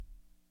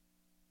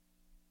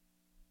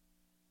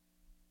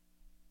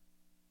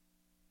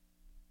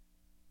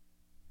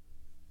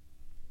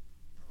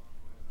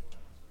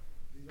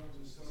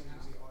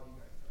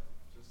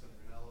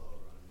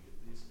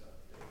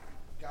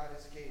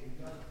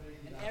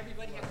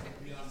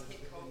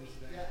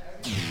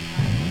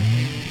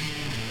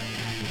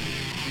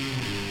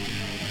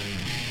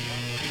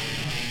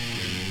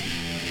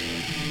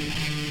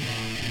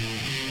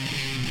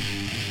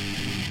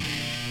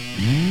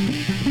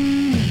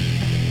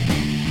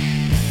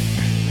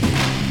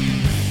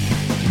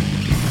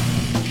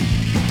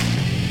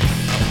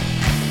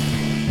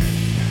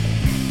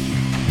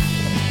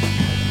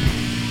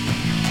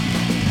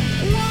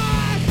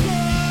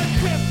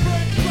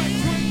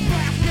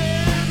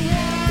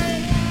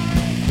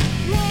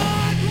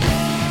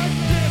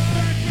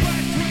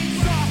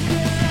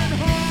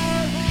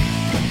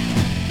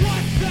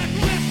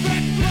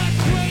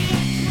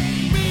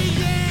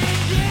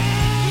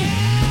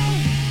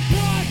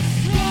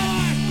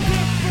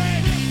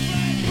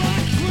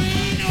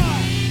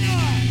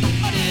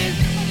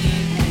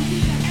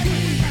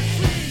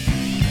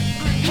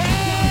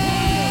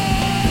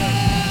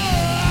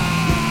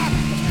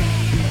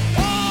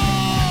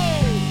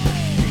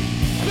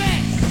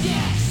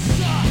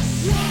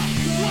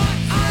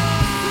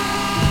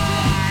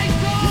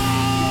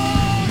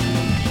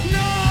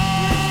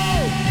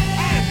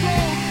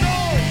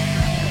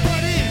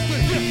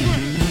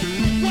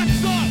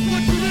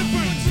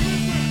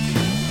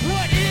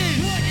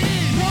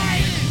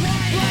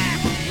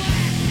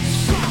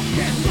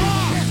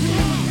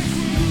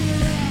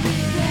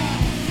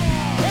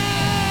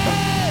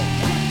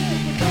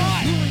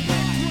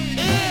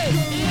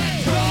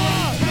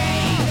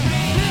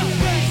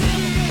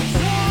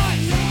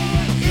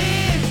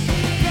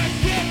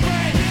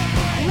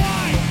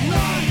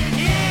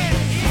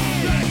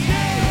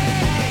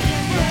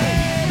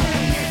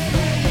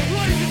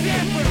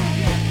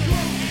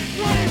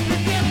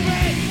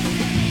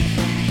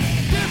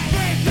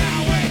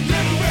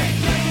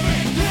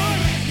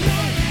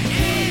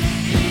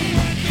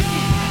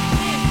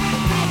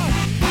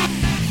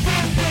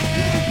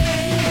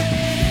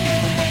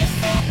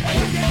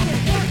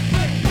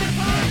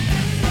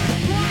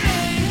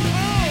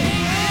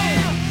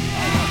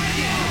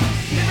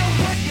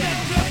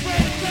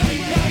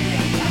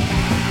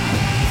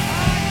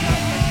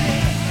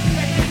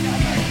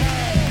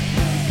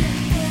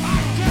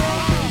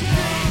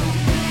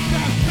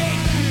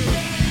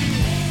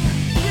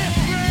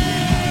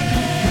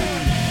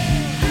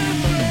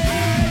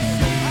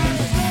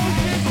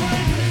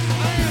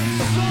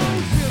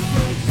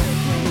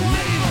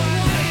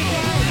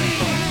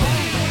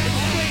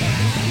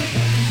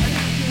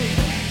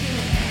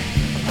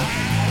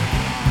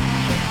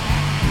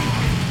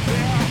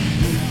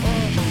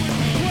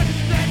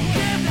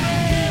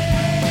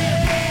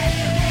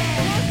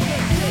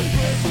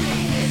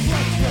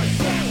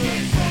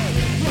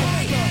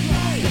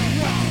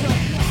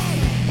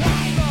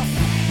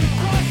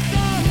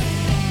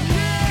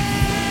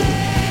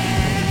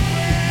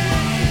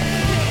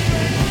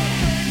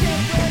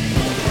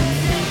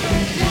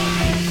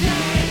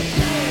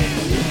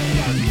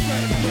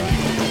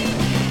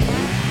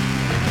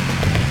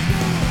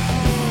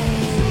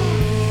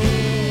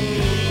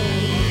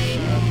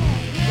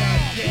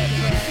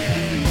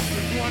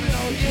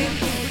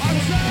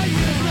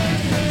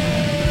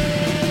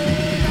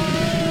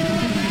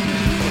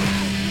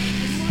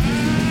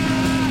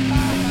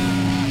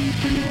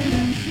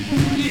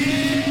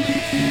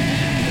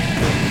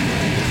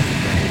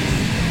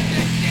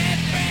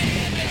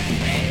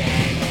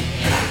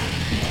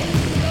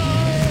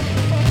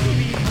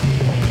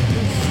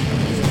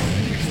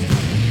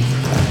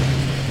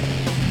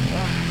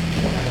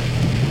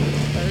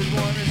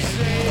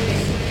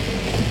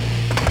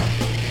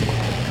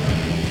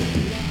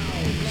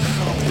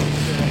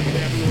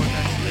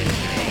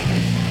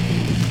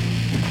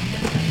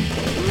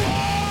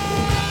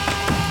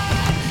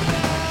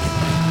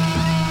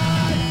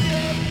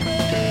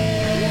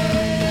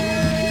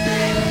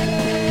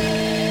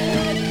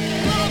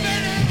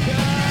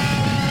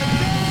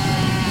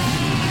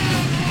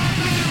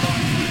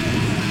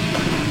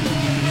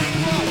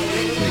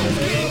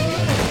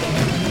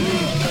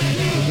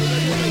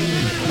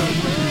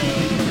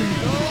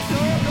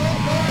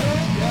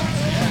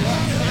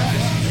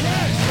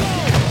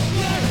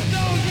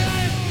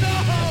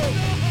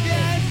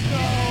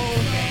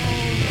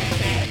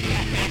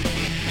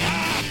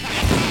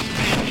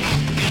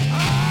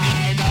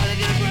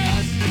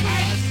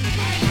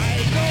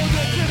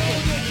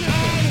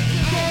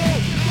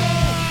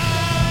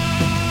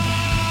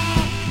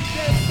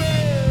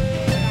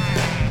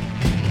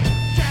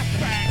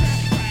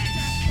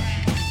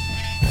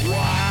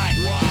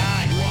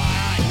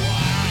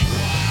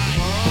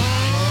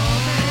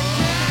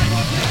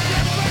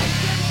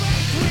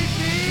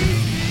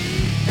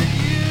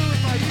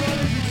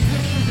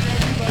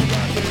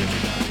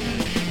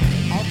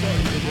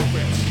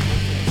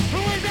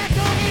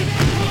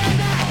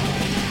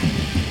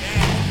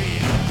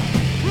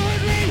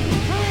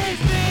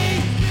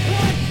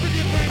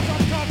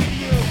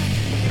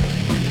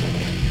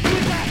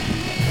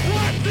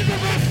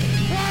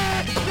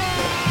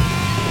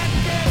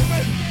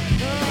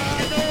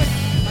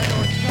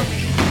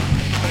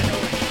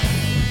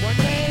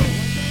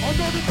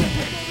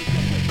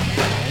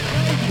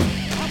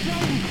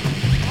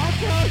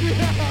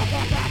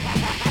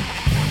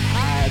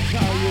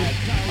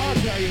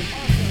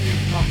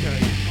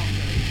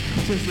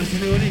Just listen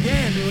to it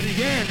again, do it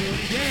again, do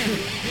it again.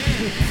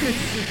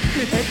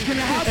 It's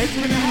gonna happen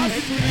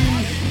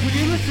when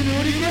you listen to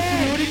it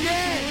again.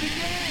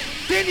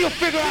 Then you'll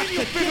figure out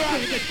the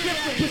difference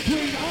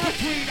between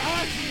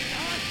us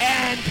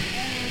and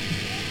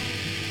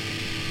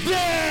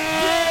them.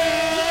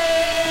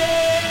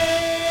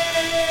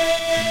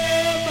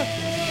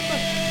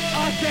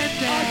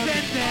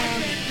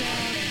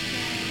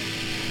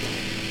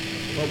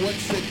 But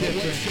what's the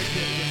difference?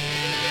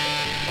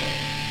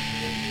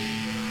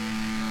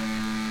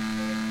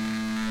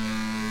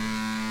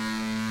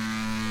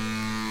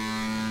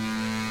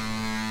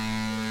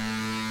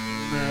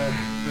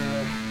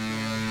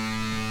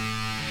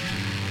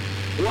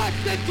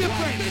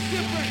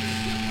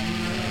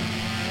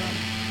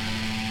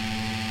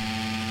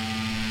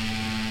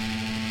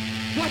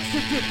 What's the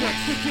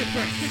difference? What's the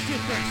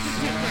difference?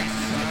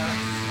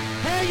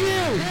 Hey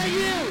you!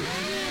 You!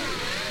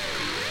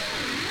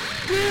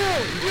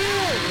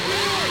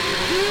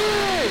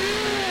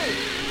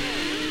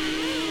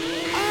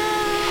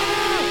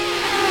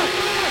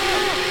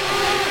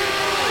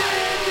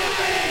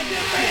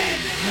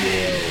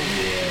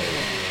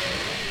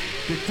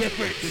 The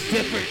difference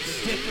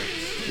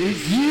is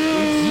you!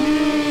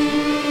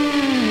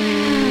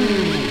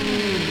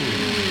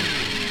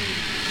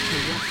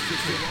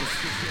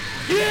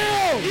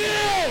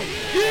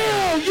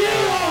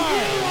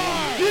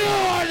 You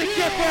are the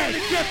difference!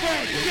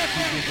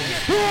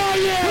 Who are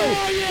you?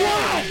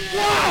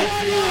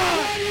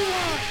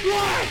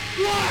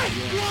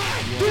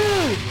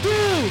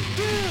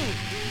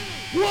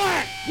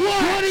 What?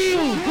 What are you?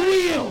 Who are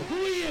you?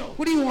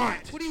 What do you want?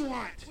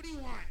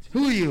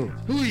 Who are you?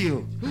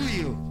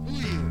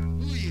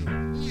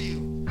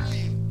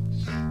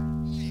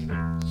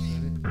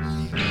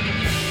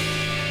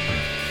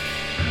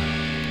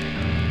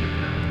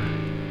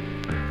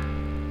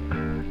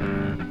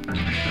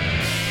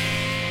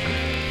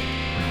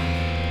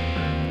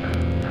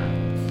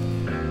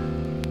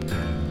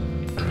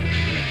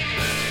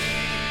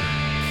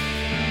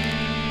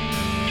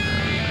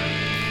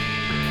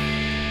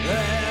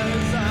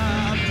 There's a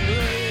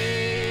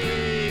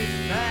place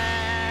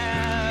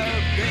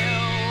they're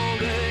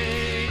building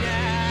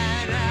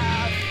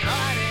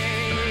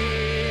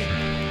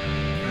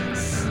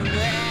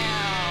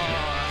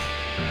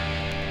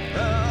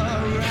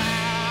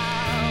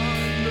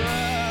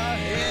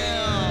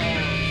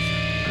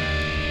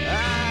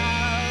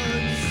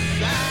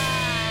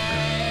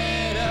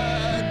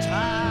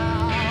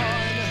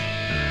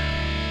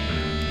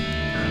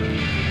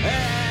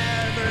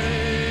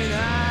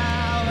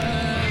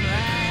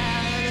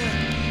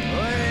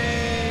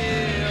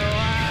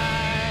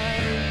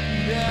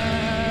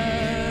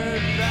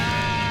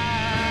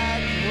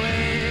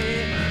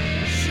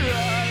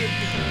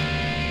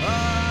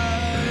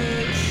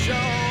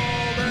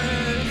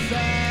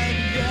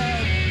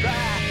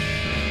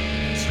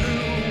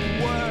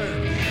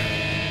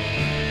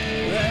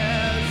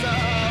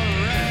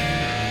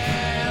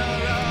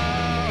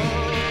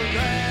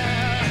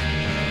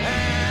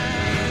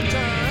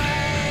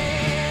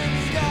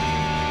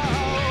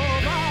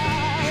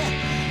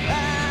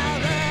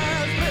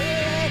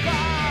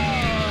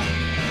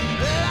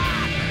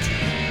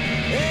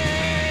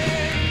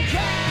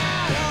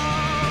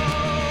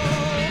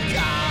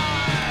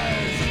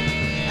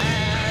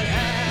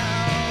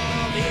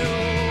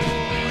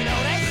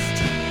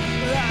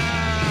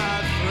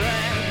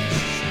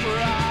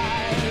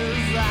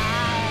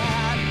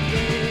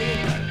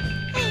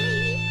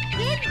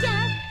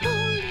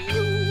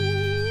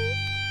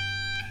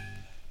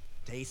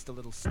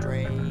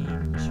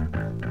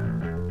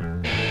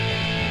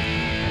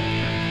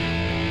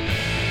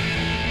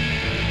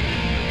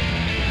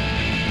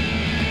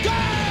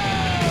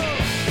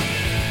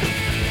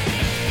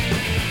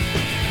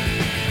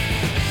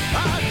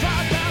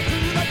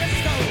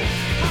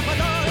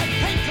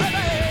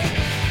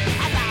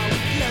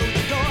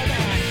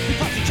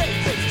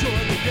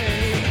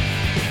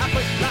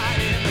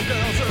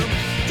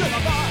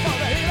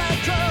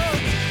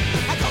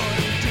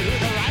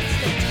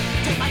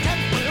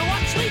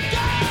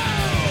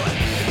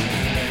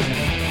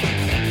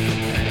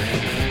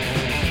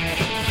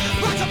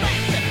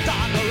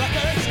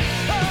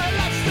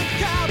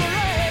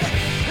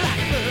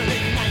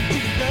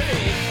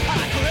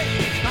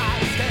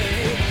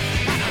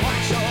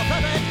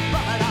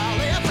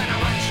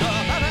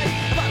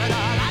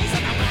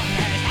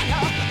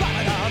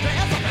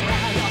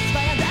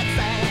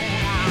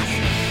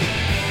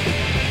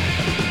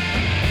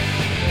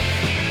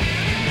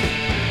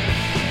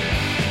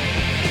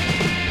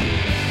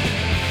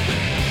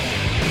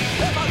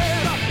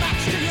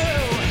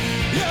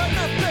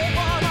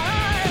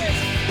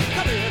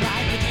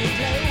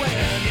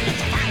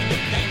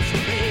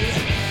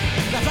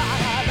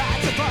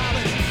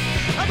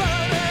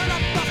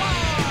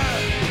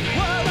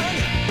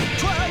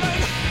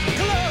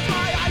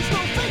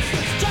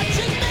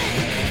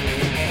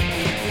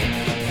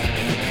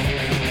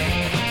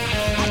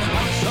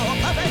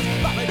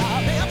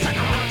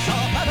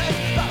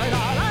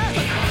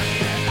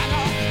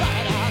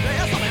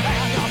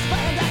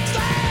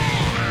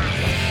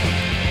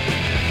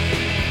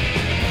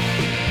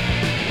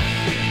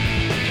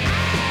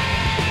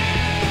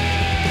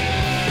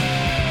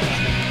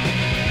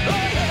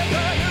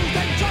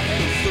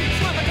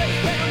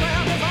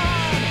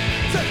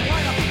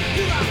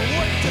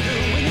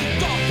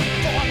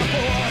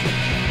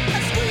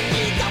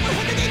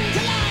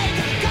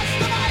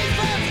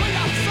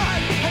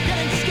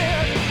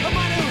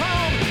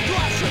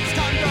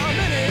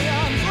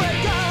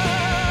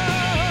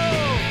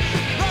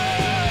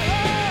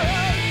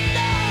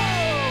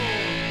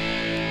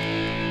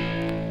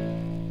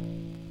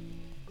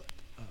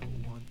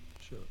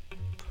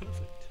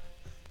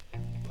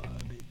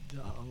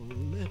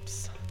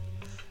lips.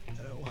 And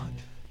I want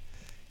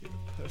your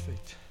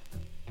perfect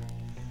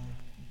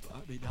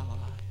Barbie doll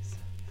eyes.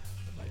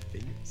 My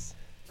fingers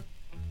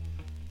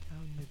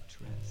down your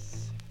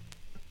dress.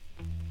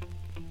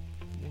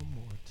 One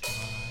more time.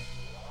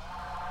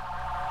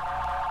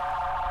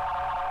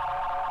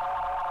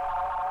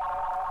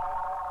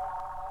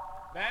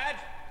 Badge?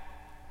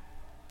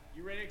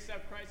 You ready to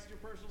accept Christ as your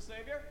personal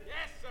savior?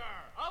 Yes, sir.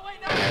 Oh,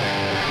 wait,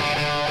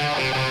 no.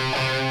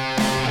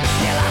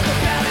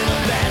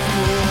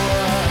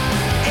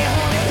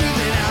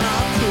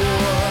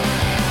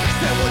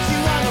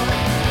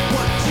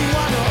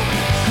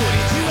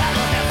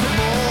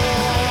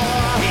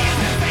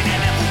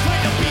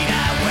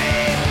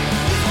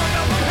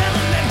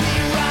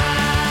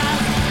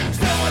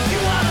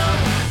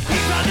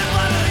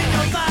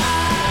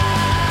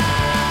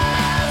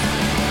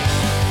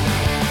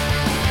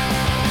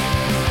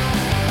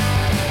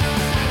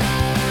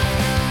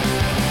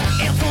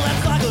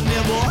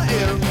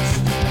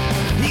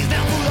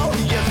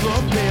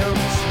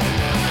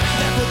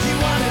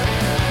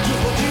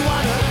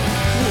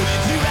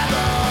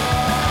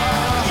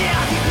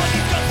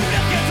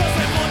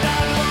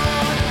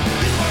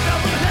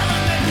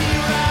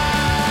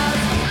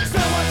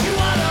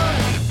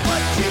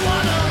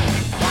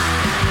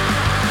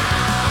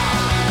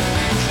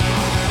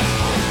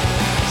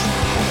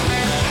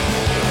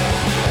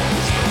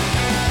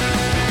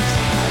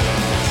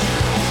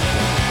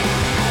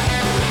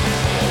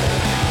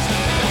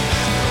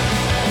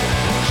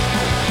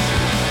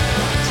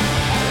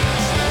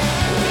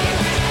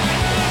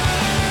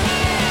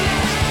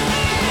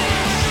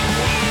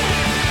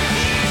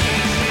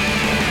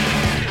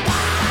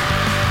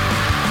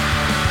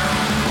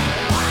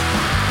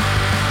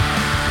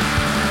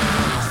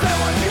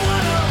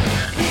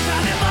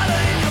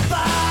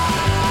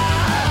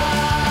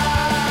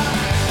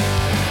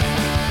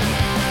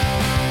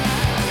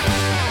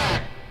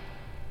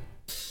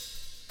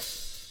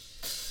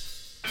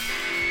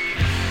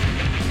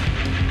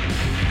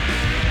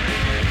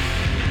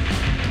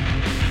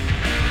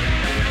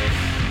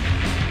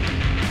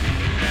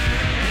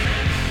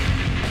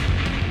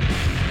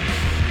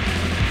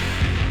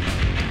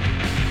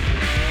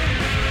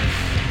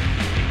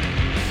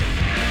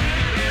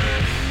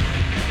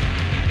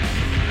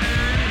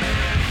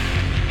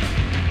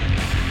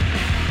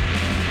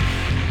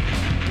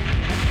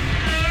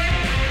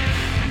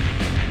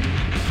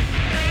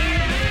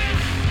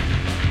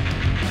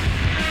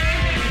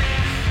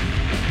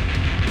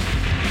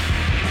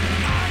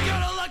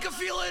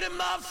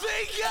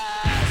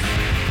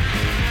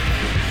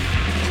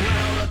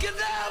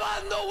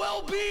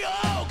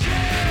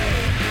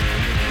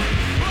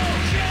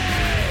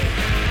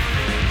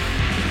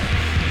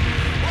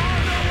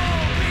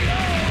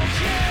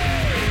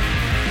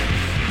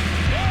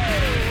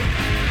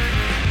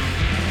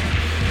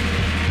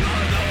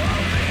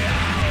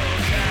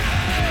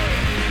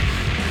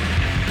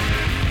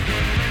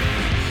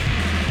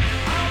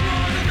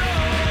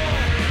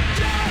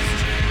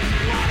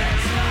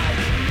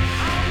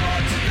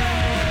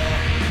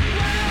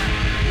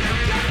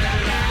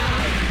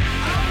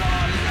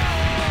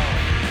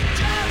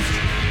 Just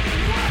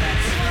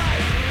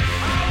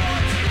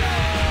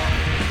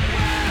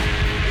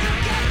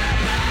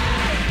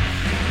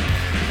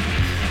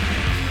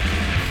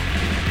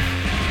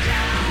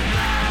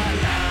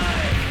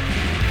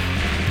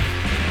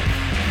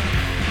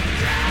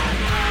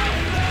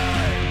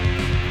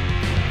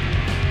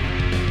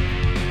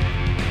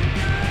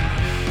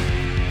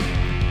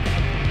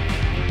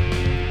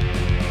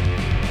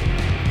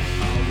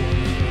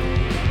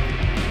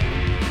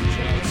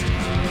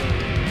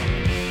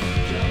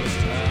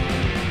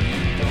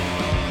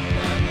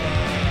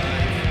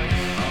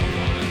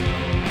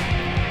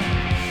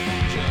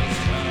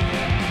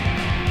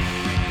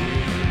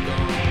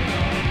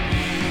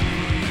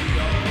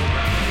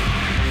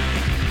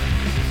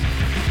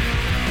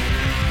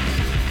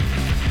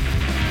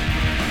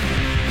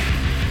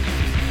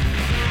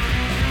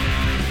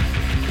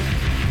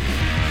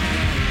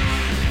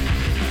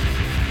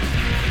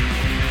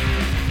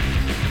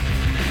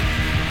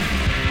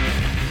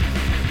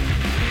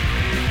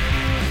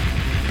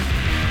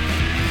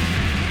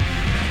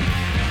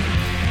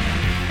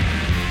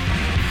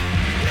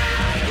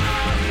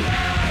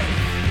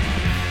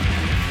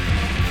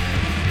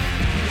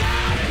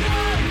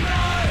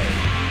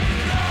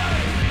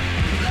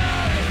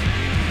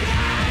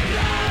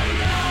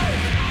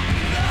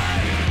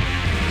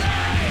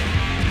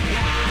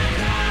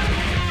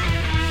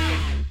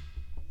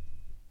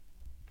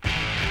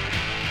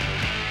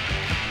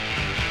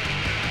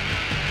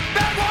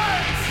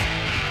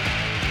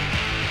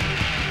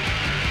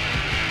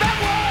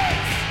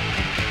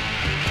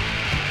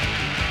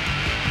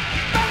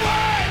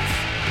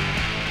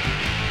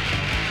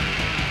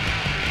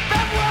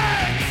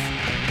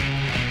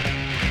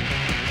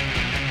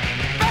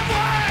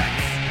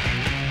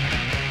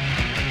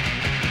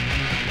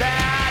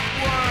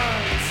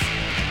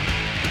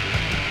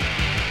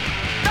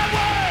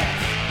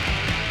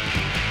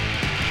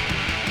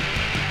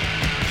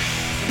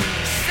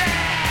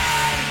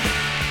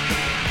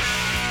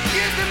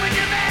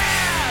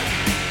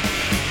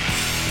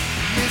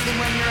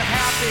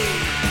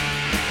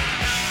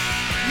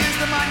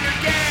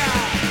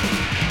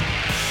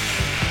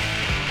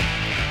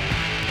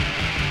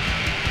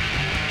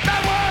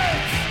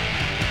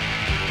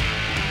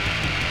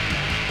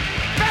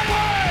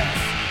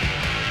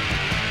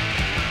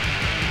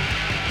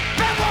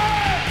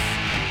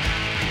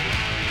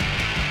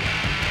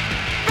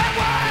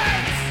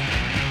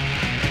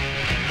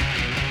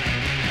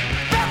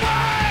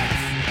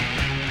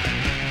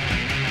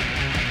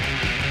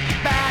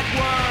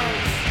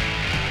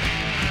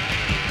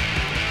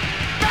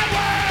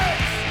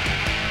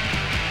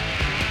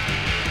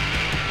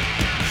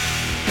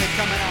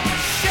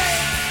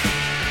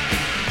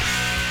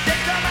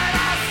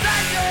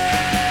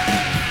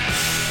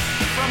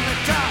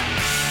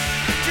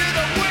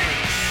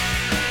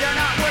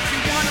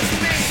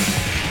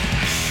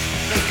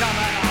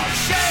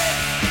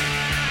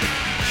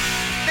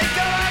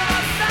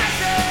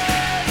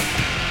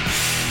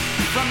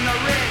from the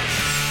rich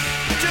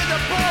to the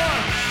poor.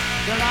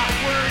 They're not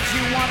words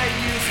you want to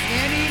use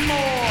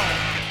anymore.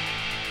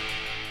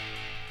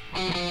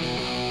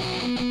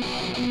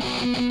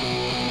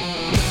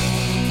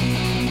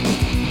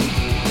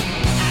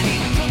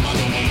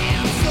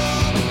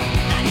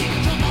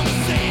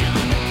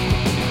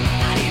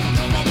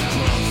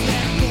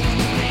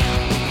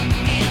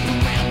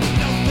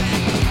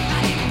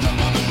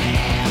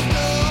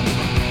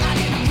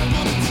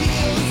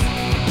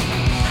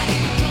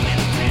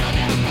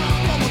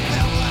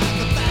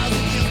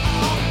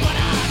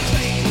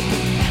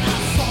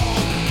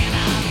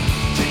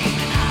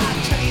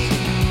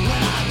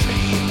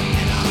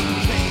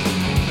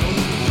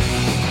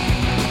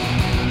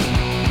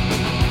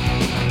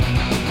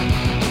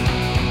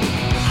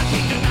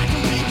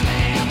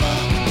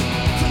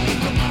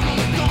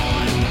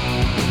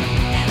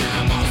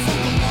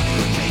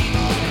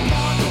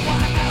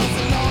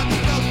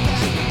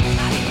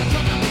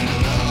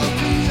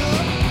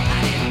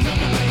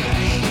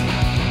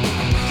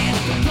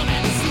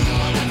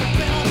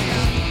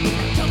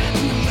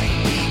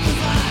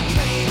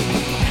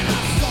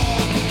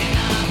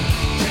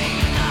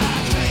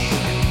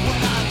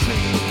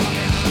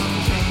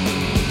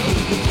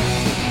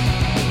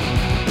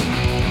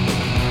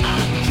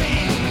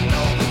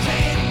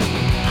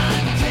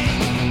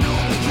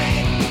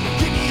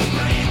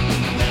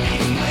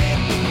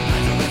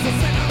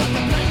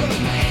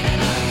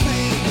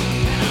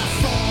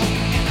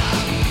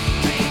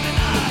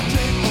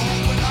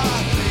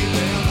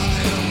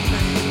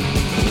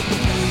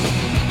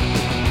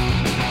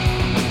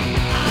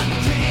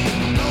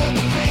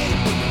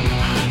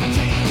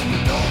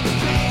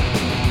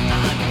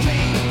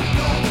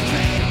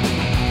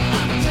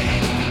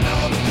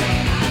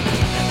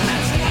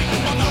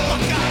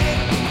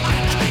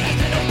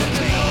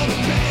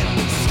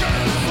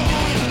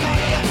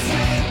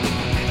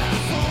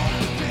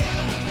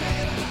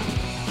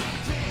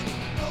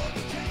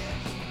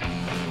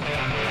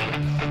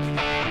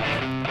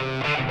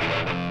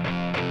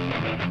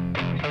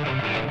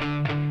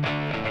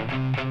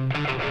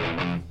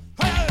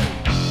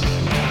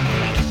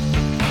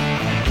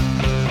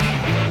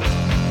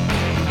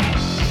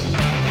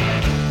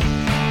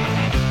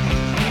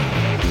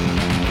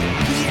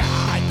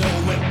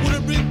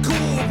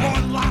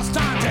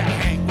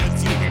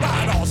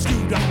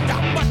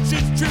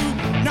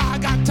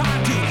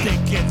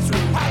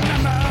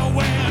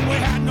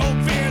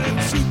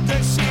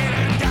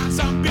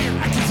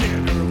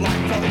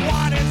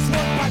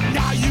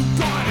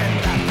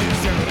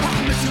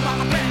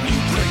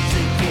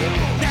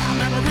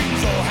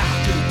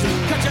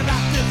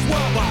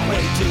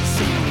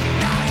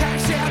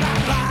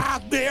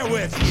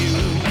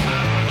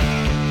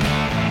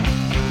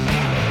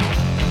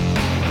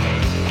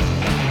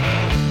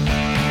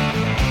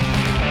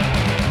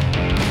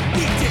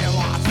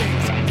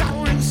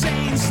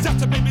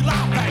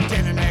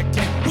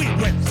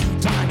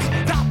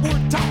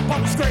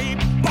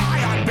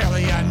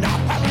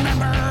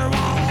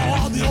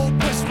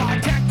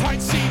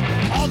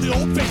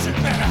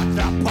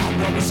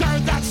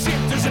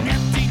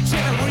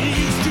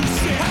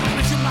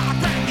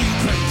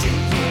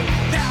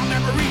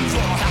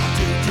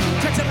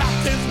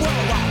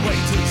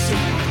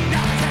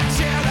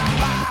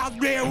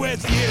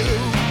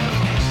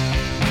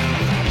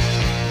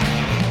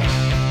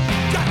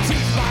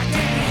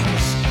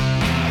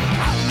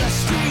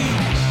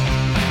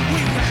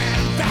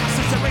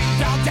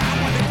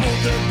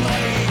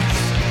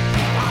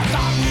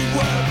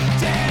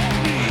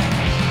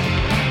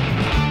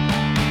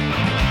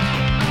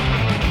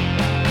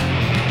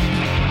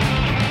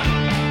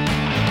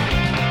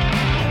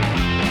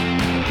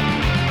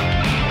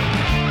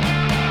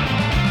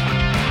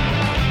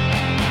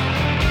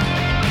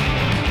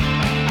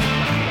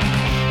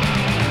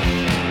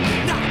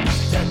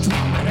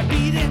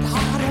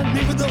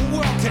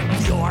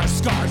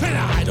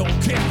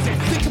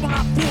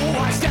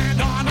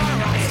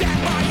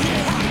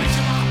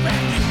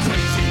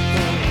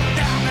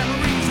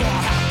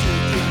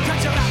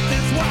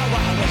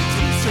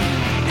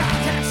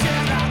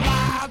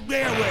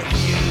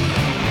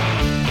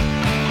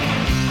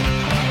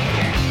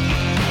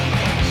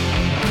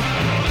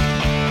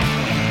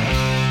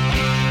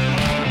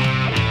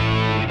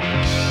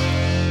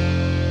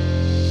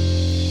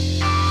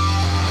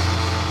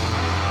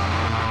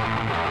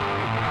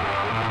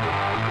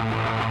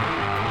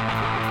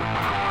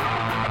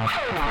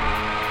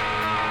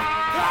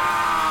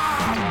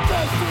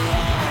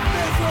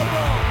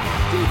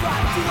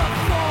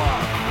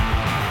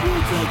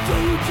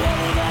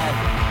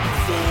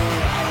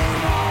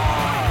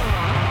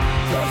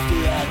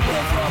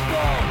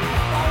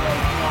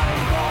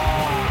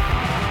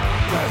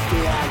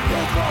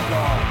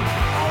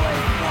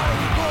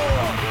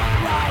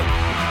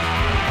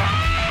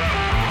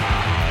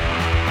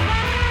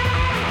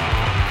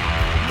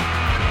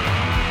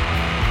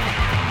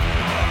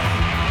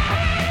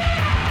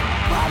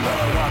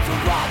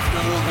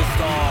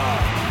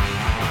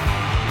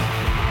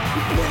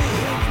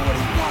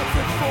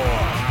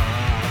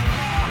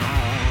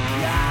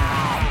 Yeah!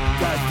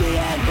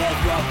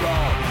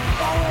 miserable,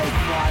 always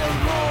wanting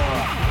more.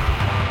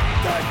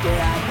 Thirsty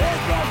and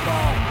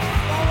miserable,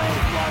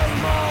 always wanting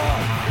more.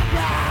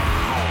 Now!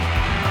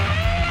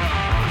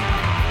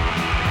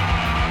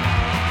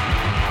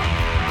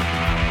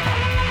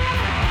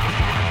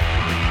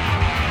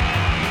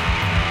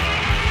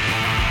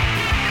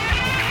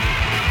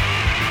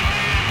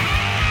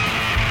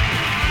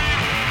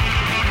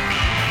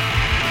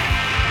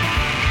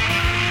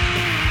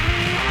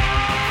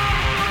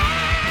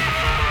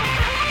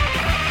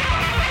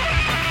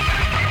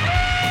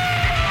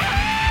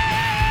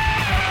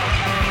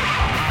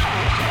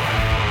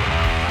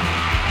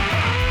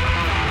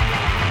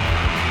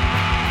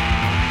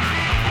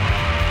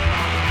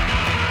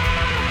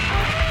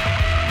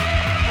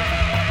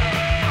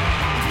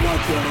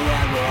 To the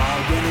end, we're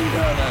all getting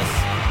nervous.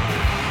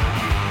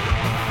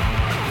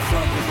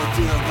 Something to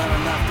do, but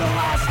enough to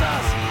last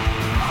us.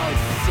 Oh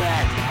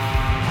shit.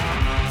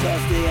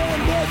 Thirsty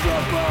and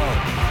miserable,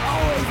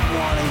 always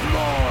wanting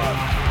more.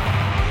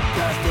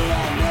 Thirsty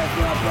and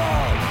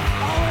miserable,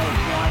 always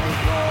wanting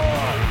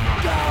more.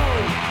 Go!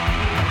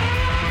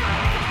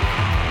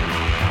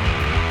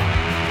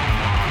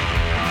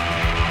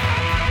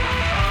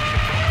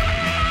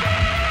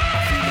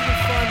 See if you can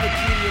find the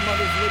key to your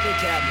mother's liquor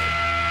cabinet.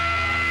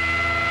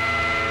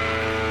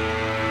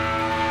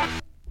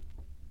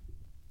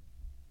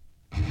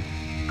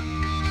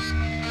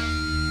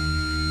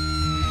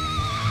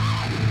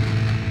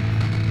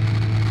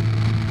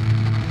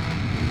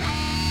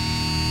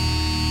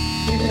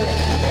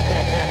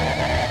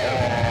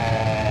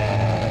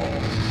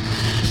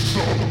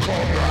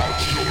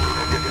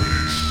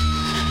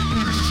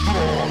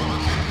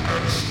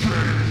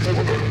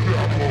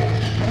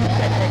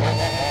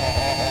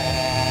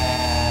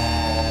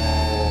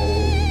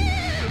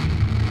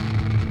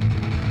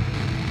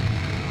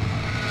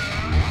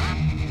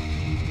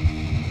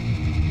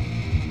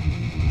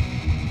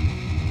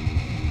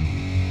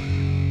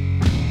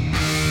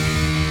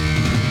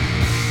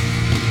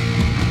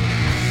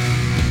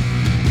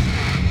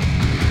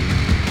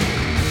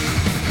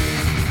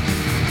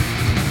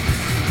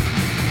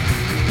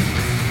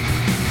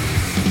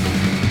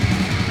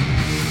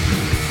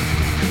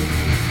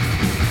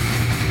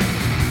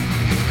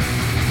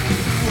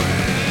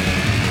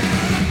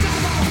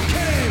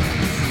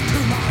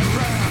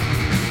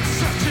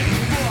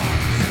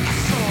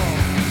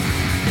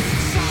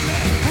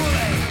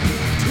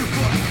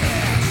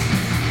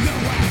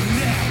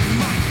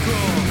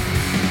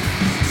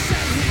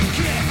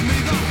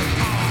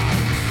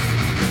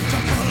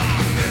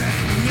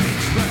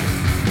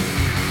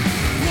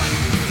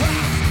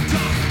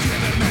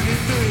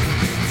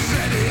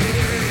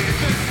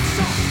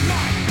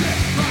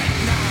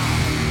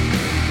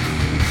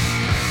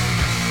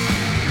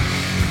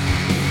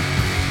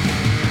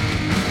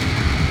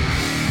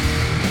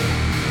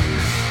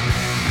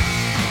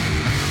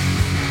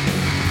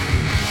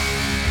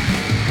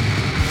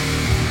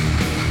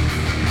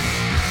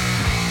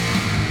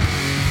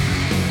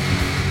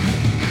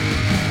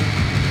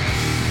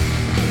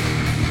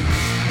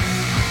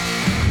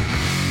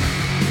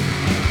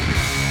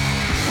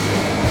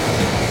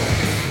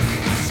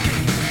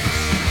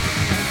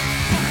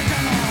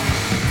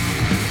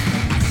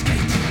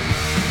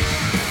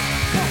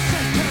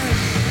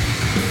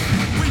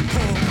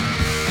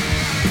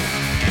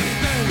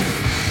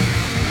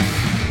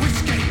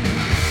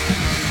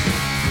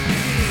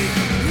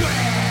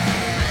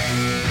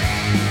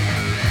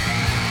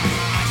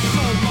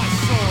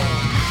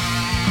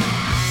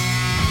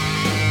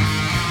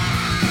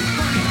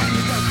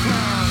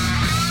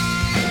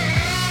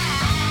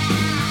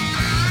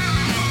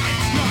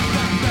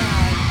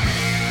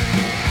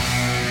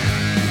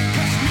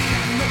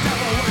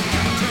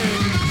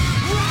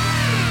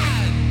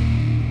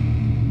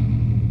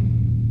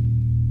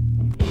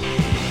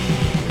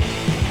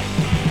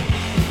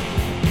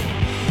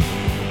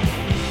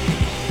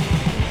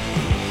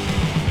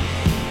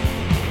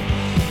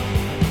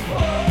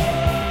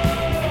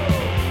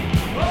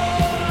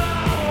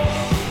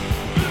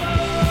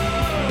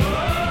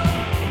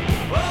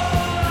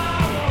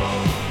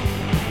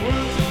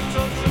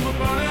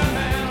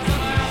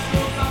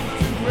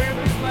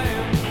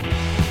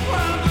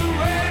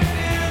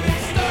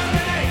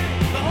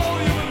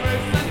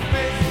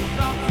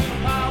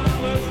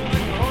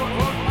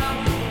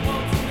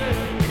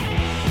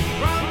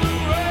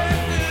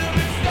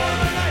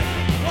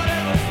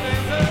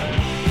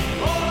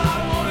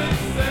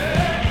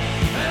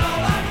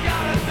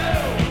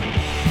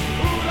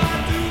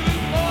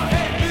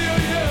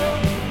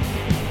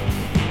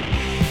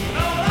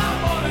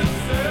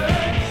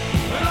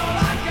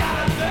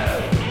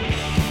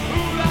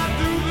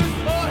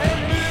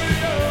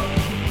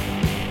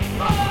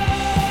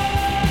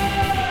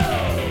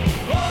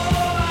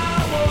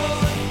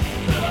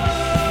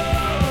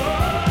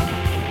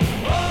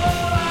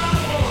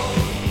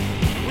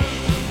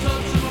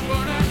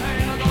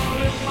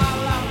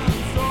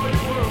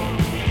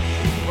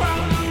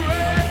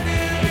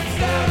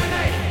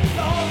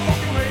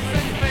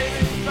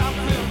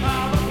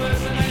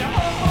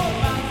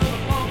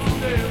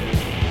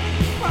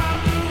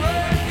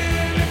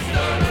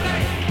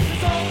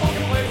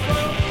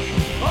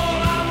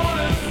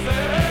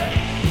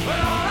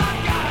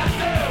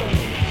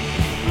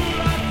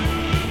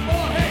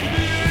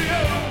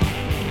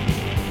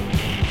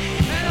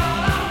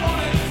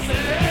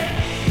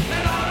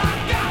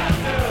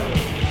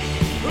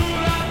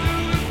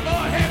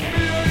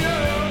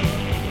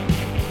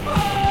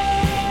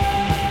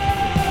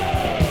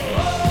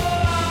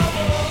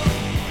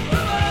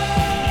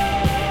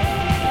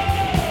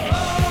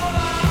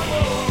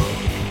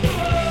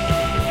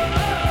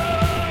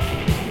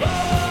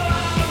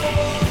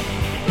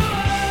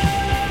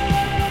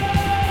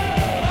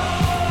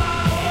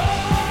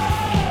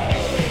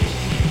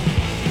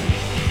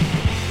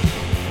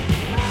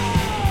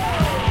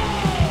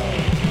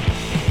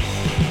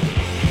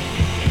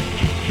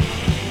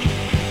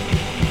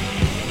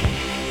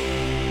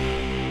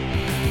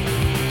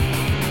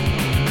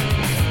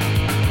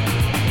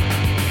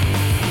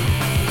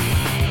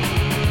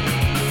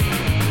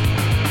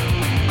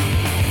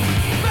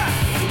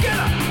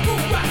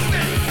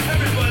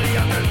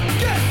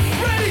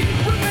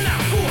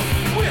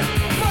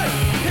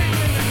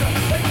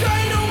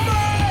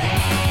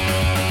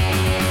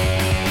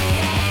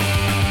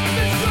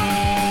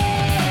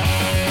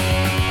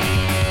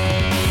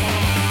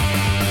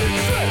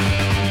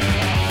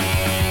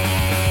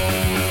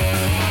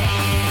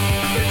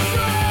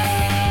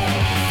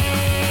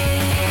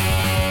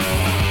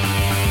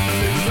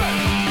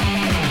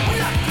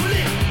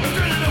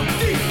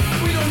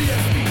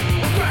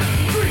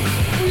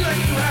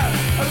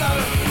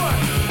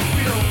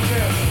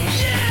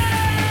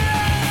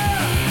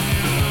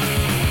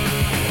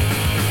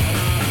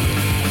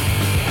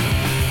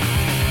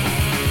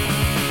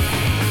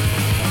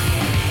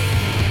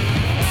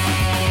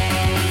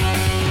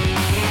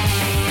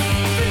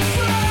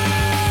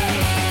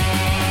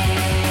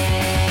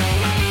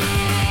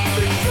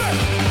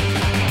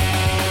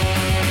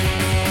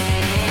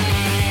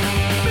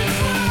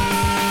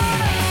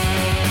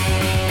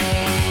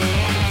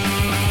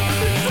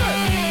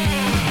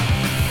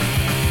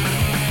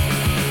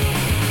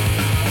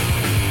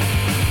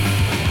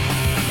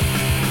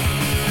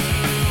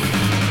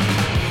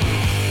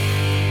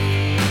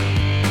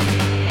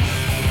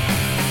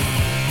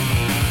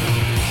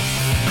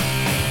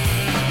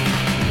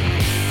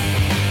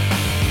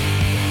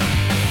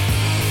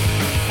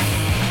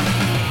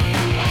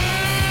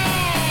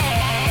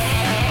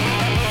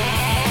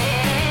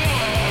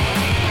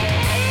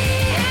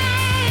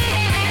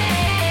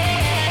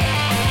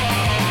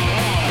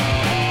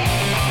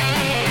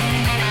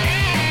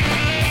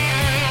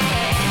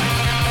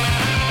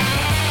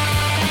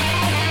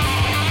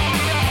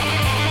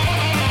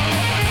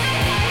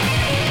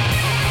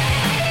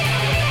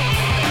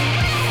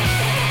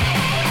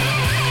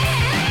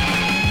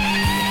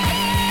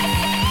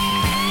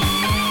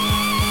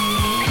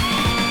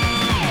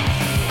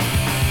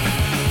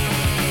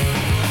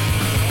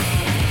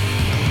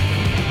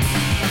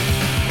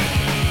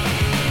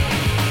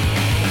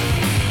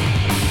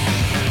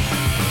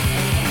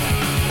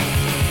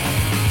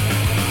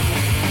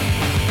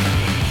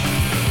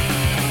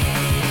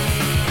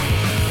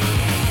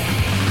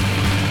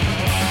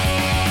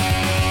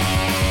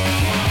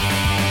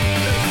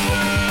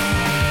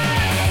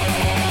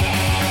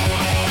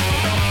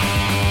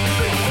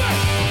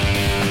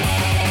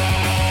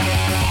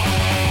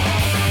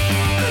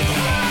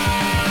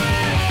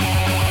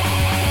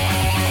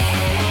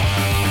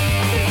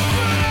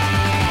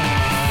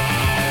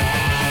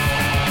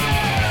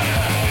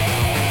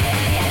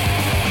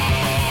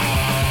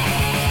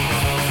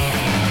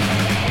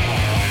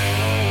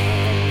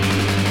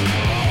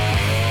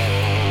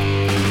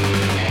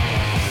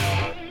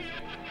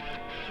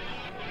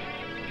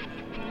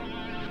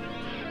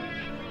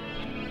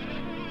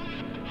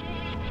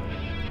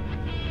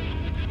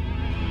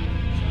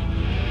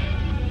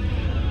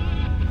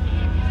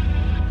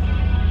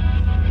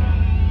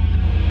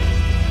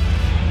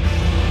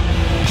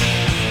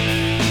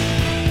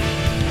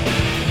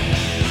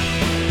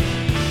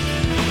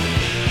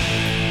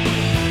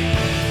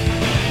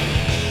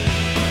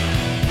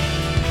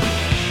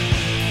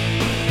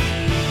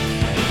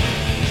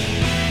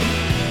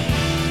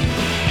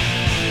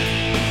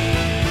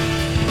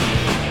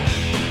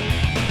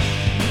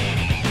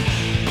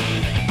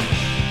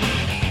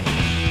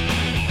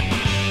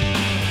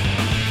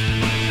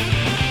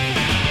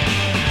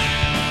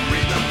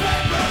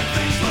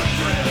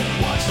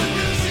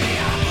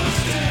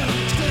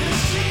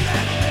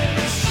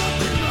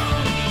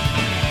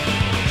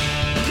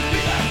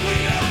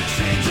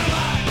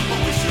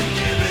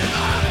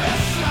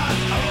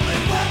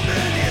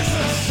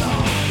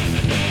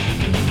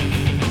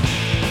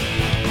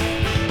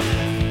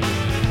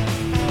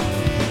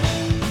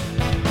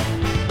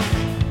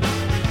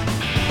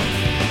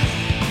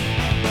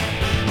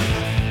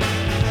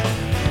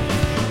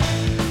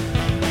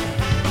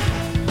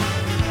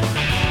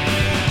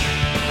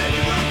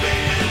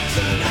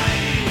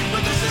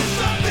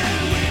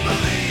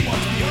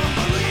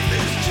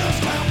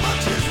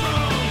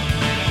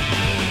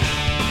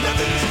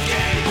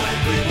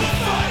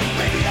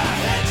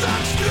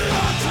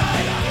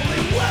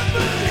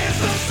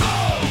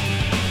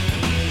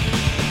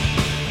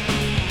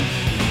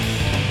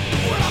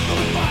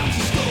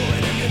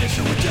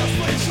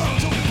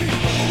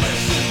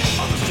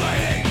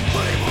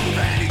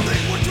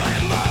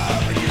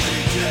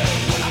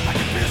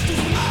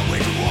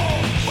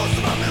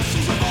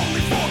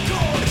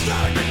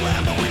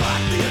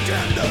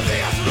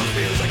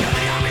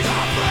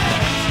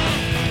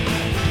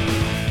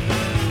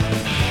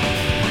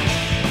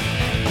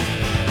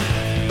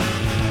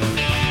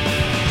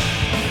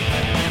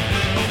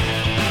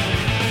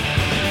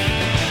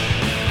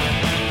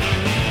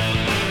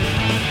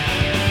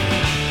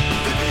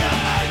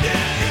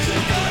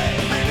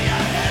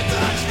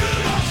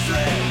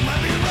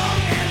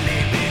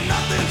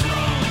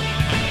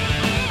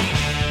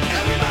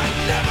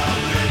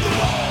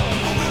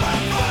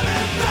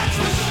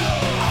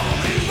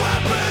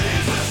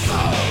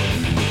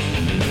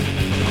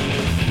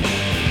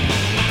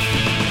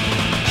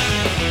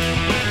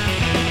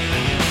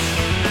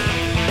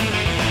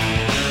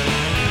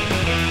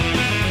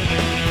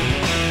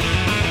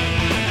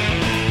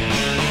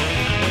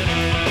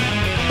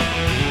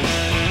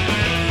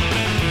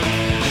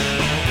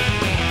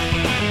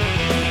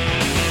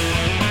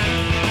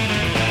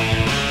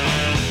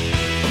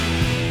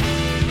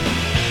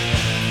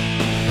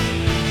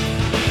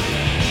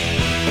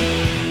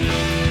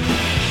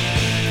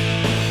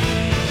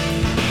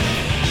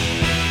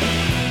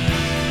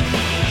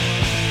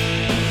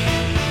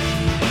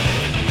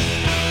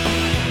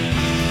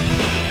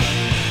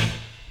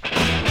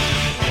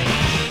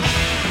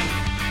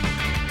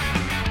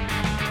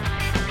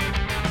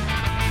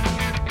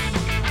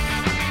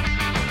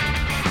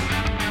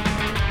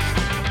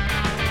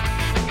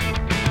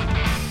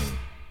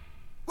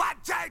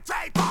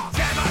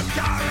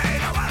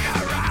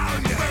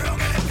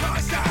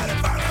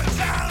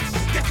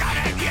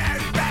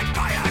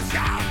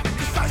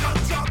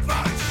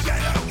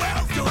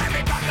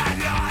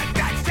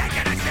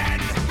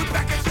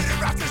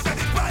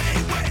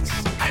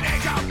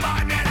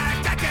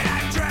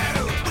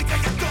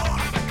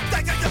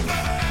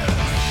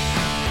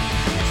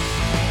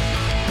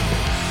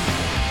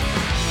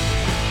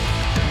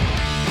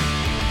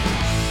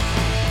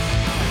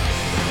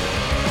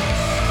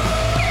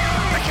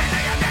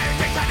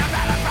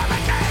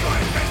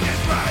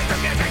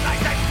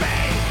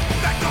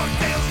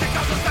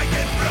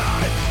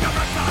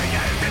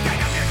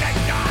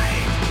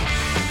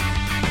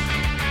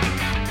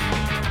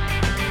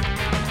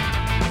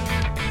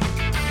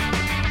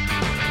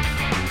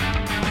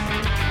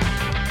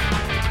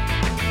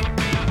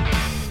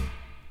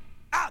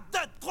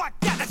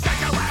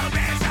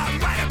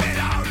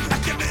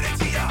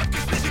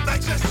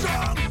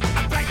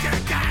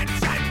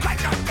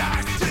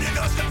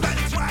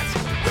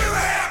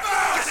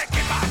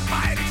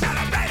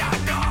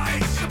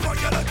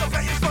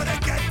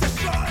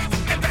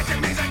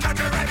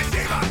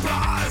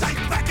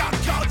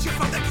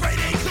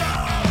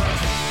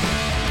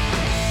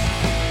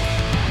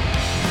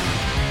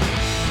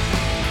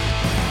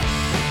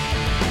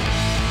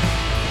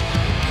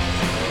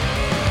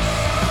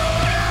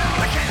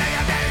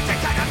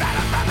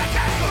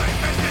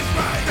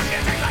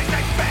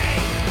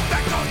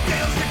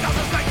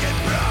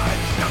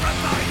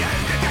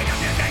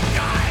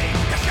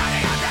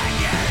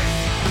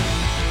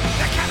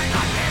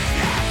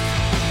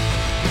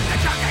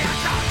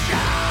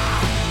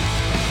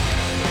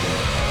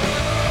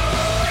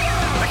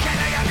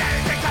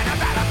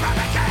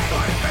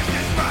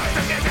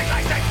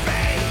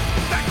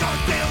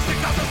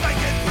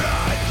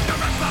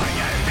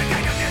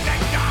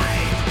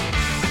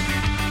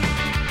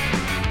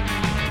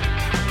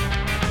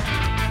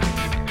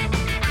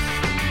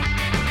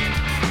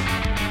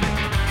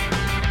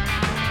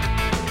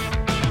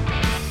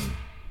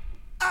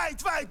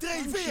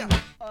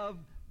 of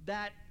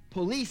that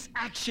police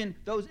action,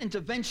 those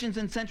interventions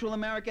in Central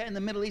America and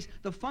the Middle East,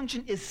 the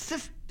function is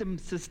system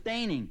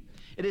sustaining.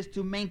 It is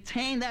to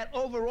maintain that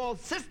overall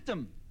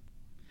system.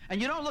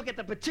 And you don't look at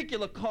the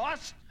particular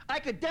cost. I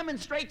could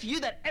demonstrate to you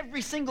that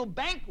every single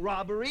bank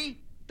robbery,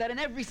 that in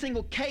every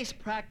single case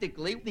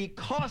practically, the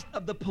cost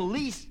of the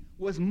police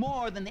was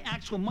more than the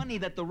actual money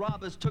that the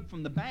robbers took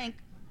from the bank.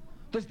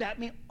 Does that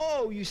mean,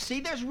 oh, you see,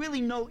 there's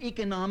really no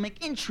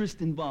economic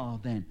interest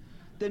involved then?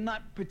 They're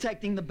not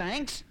protecting the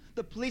banks.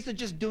 The police are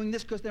just doing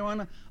this because they're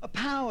on a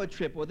power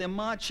trip, or they're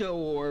macho,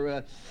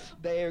 or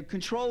they're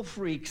control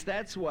freaks.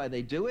 That's why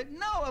they do it.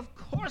 No, of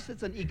course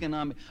it's an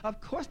economic.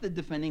 Of course they're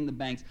defending the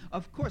banks.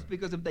 Of course,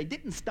 because if they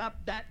didn't stop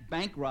that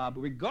bank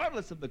robbery,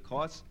 regardless of the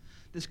cost,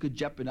 this could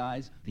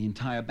jeopardize the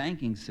entire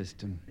banking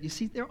system. You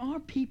see, there are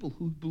people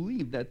who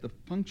believe that the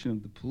function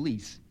of the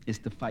police is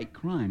to fight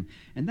crime,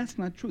 and that's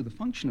not true. The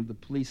function of the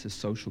police is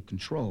social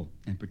control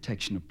and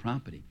protection of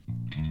property.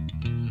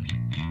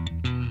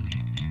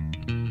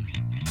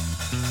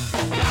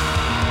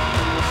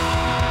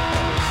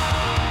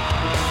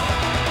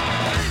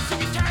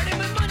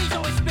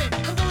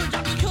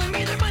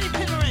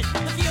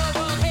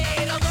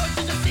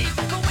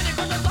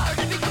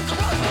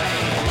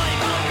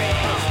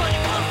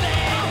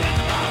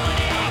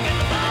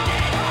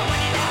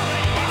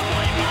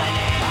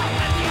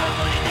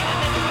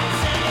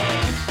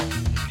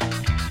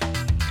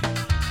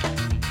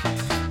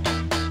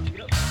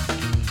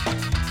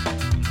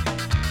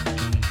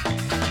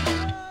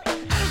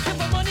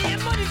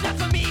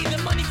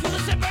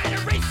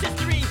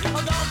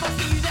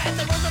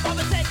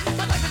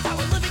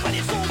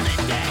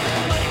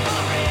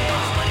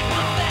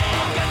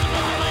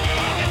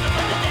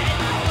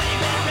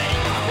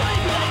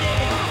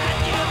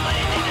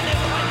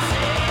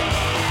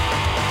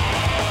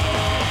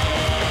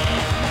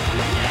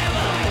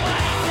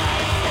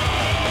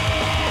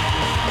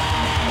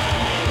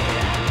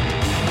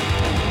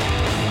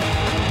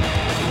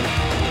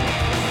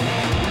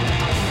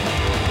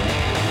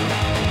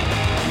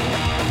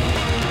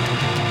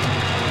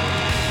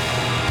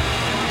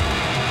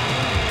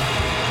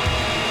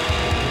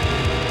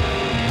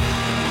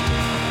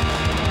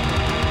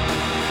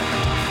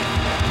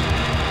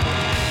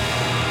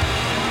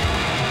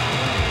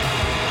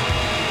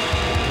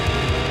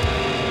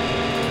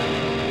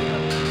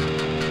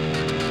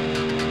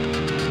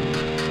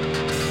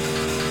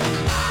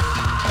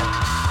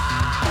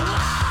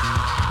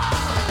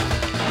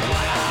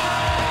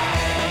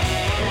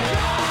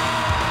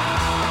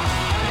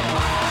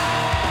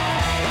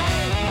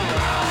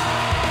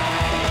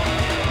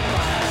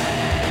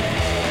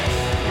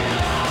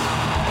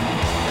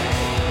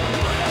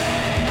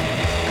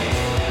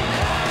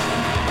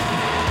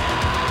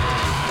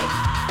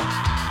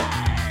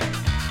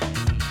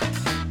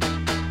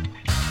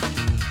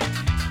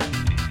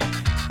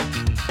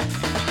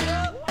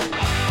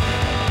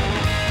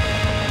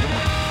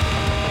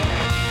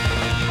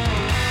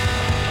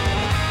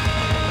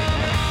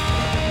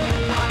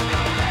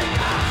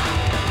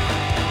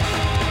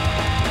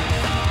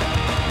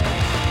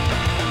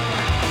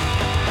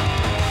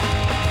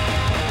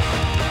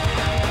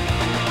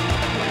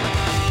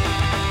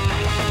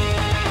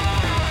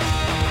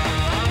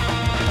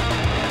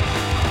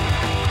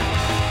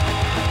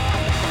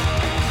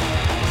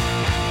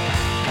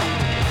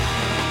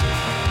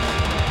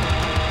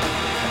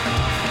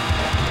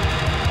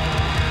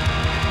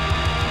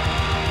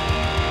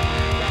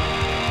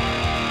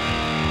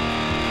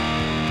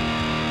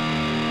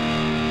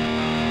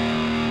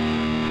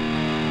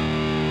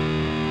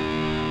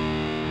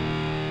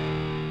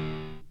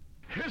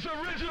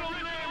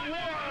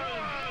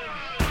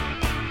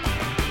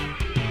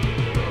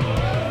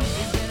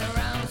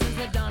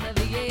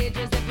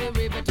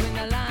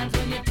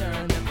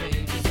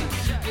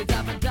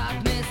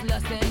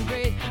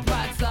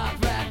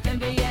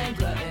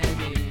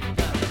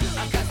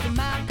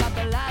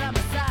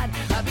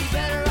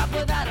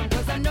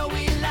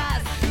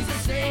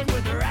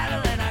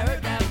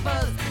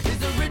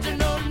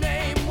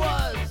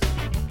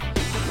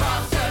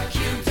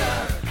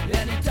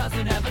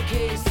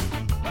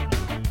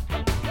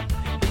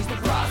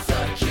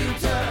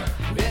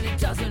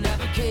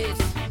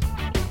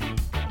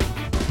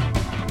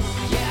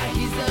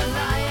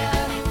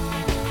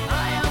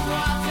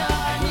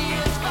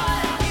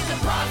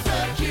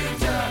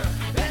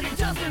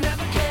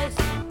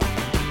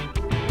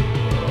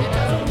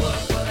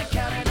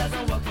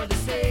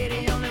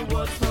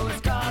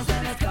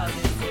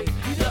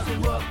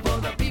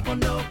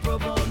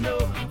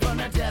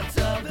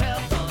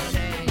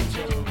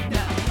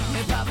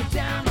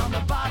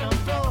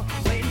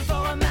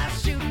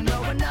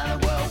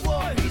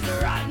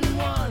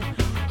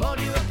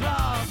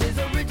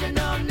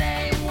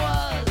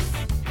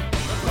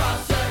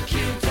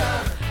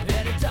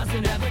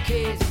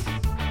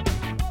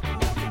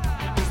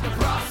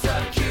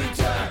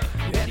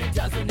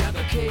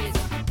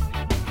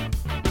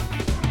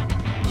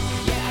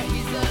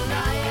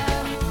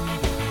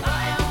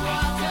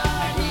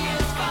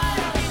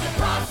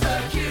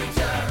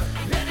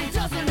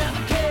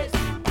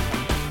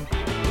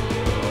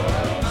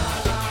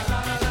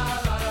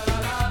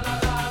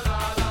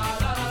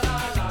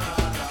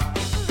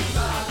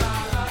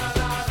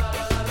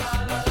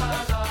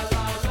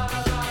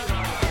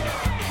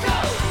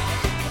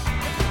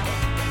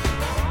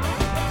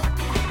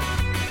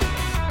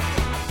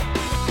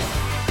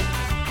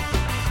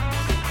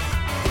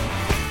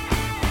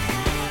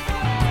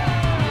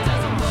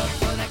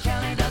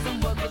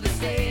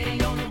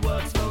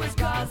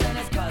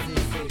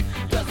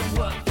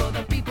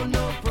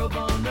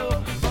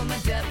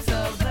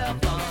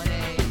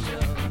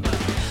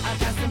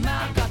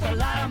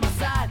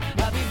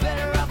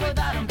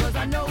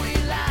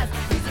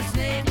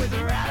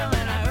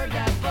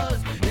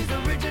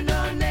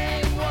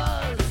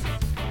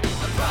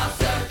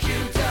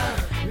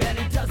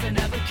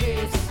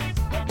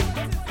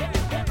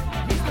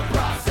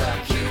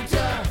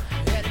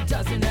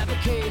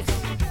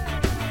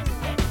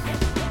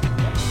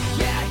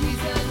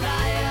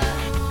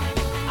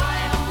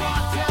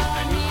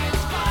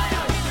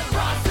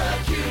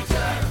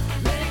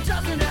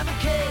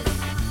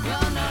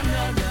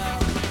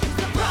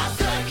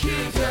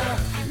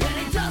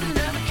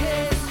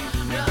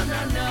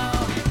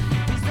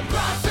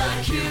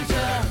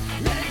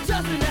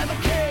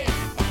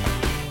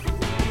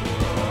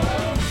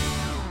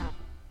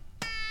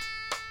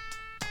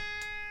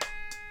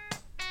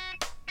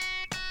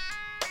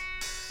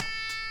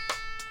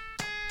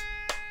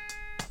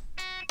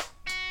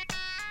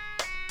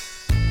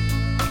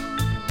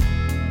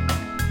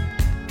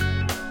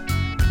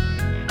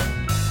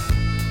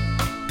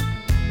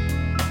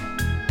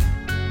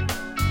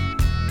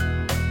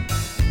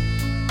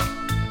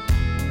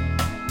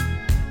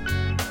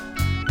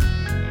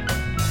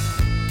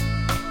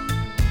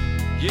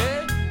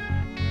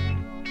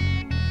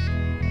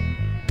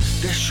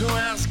 They sure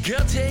I was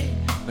guilty,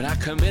 but I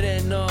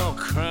committed no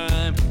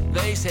crime.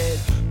 They said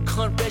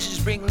confessions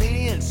bring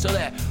lenience, so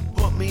they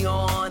put me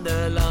on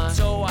the line.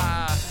 So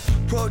I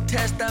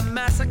protest the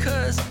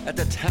massacres at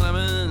the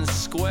Tiananmen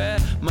Square.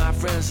 My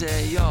friends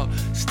said, yo,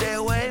 stay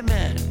away,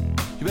 man.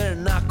 You better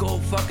not go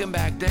fucking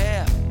back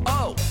there.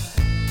 Oh!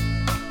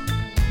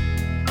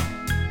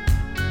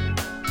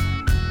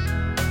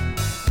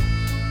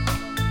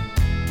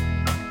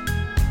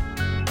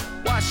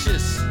 Watch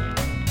this.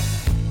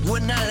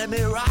 Would not let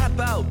me write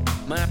about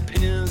my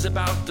opinions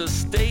about the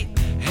state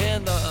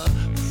and the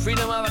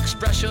freedom of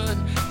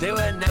expression they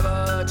would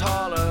never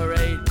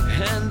tolerate,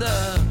 and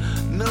the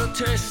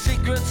military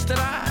secrets that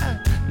I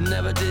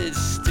never did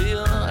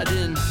steal. I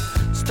didn't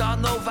start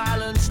no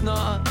violence,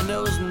 no, and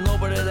there was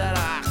nobody that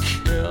I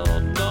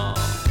killed, no.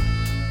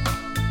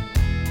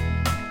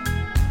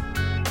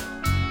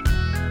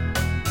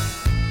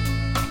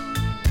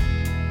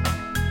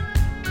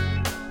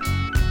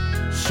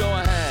 So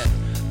I had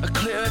a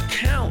clear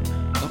account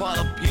of all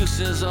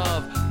abuses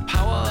of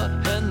power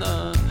and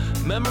the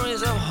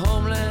memories of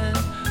homeland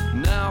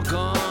now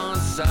gone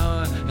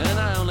sour, and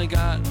I only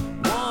got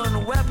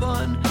one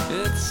weapon.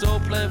 It's so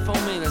plain for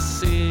me to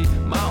see.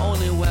 My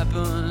only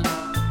weapon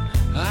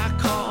I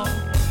call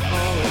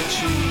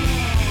poetry,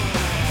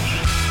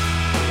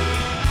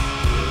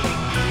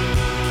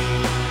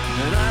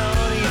 and I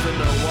don't even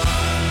know why.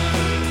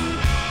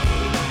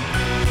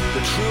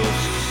 The truth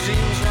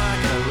seems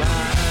like a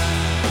lie.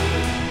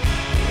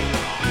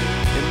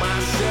 In my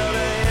cell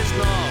there is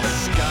no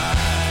sky.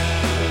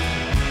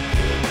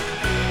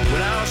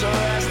 When I was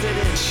arrested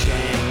in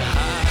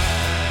Shanghai,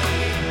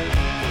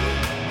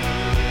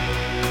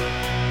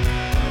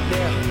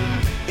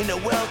 yeah, in the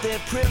wealth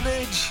and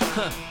privilege,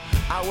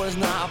 I was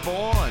not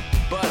born,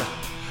 but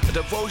a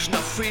devotion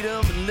of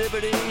freedom and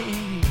liberty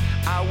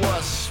I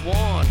was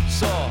sworn.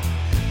 So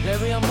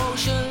every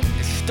emotion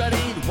is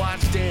studied,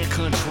 watched and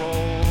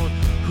controlled.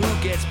 Who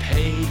gets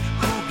paid,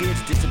 who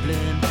gets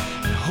disciplined,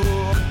 and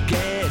who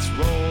gets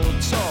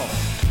rolled. So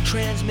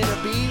transmitter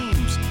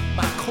beams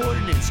my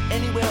coordinates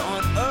anywhere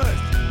on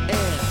Earth,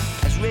 and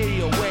as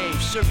radio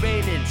waves,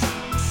 surveillance,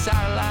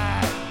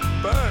 satellite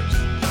burst.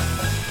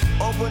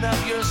 Open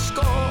up your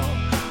skull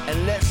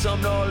and let some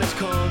knowledge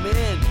come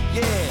in,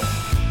 yeah.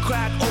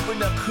 Crack open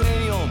the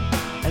cranium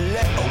and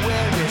let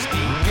awareness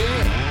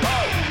begin.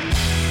 Oh!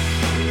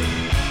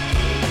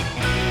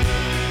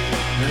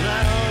 And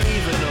I don't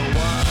even know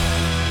why.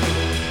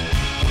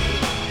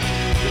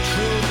 The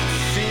truth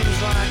seems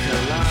like a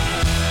lie.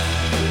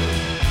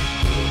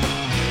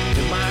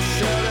 In my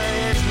cell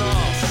there is no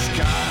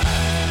sky.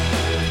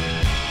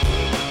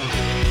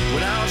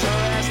 When I was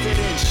arrested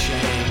in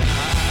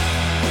Shanghai,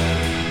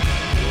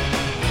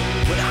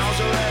 when I was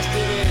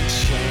arrested in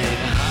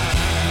Shanghai,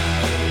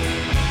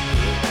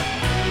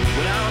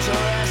 when I was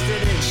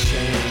arrested in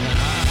Shanghai.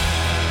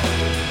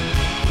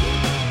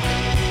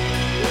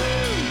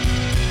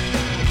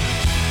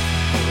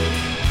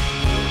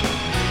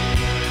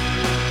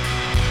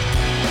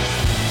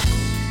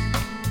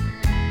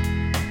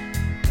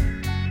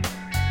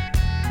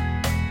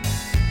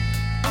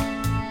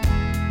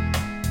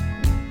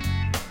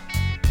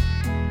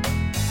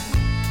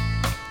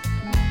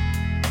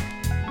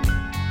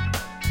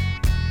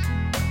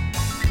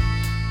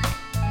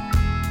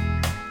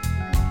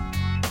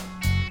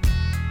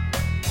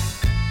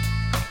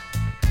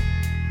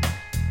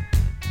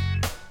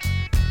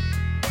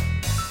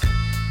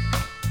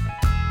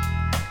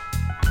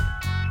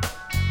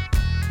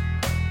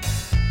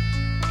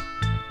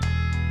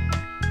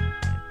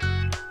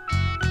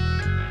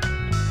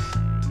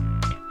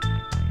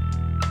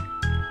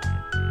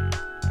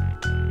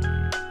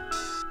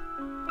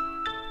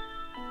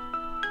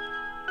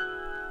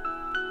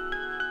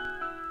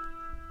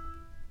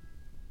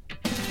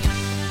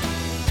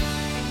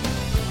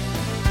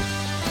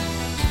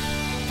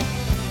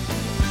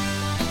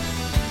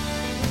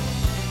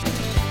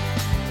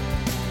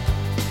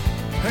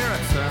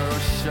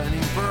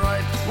 Shining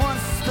bright,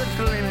 once stood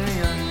gleaming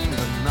in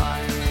the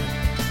night,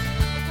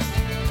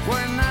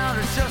 where now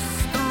there's just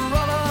a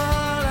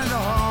rubble and a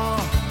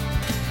hole.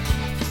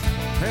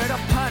 Hey, the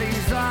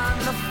parties on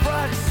the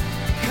fronts,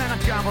 can I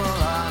gamble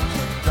on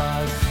the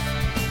dogs?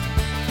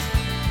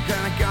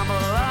 Can I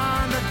gamble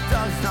on the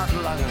dogs not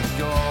long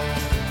ago?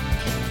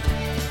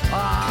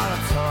 Ah, the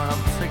torn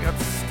up ticket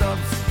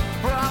stubs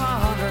from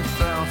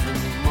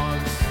 100,000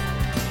 mugs,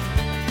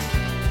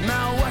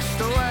 now washed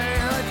away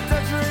like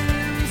the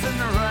dreams in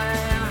the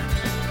rain,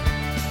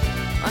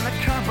 and the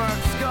car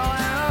park's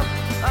going up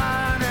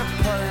and they're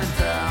pulling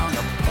down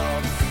the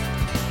pubs.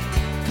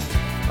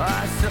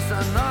 It's just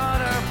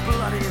another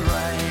bloody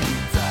rainy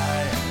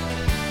day.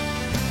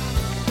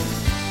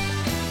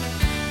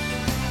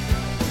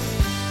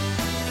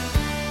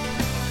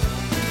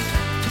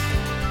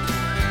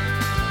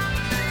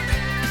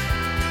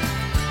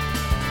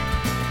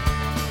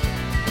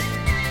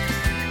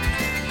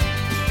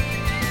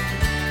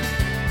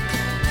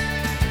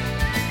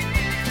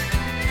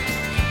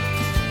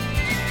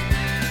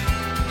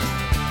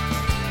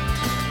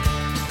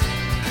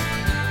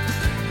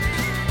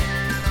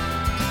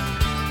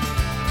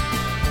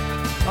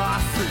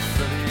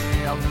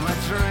 my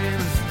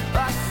dreams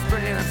are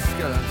spinning and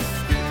skeleton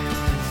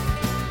schemes.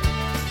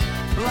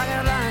 Like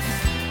a dance,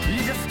 you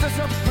just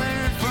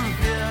disappear from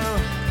view.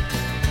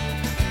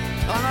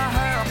 On a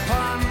hair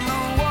upon the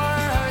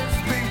wire, it's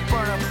being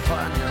burned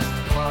upon your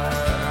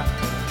fire.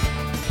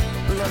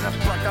 Like a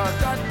blackout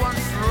that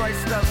once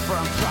raced up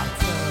from track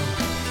two.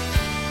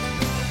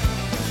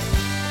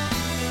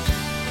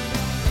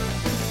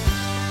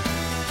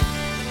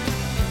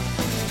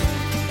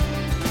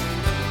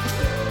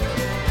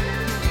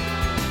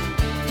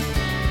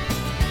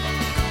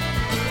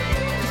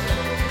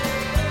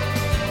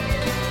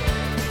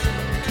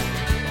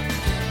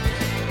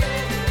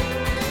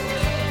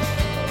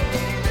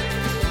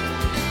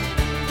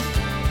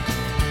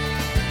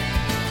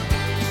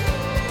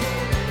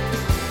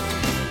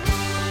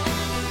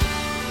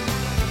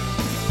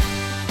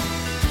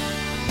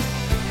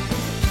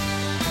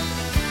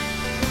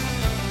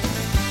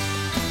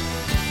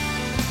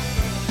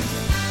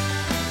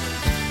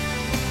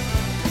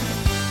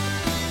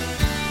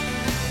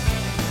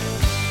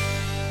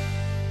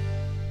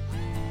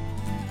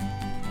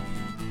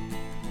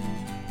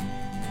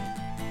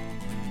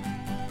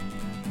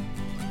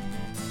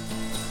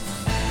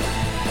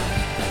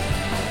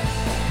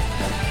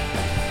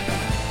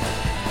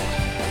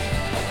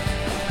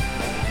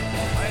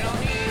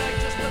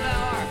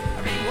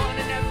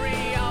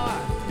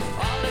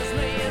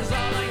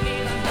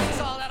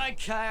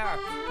 Care.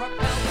 Propelled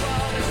for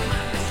all this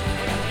madness,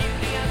 for your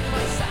beauty and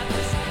my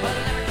sadness. But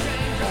I'll never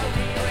change or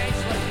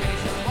rearrange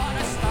location. What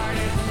I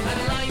started,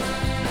 and life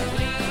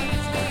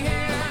leads me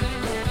here.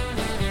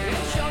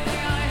 It showed me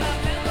I have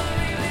never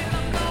really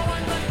loved no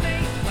one but me.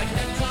 Like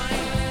the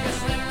time you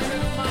slipped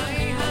through my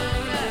hand,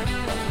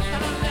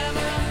 and I'll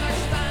never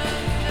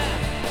understand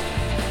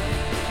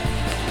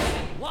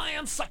why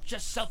I'm such a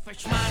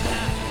selfish man.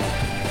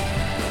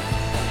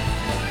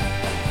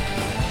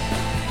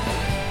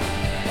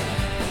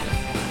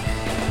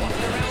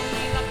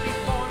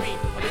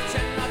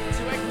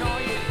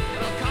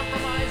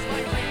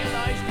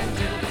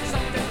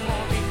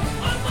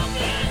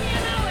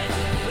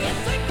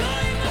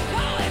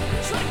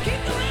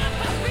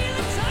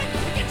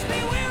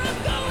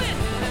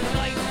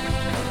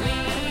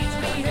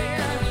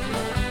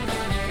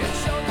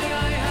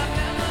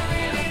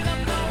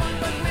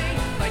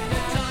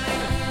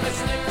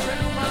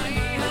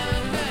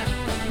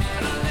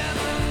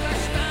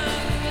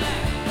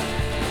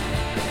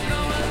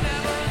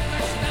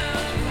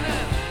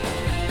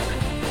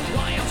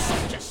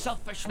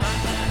 Selfish man.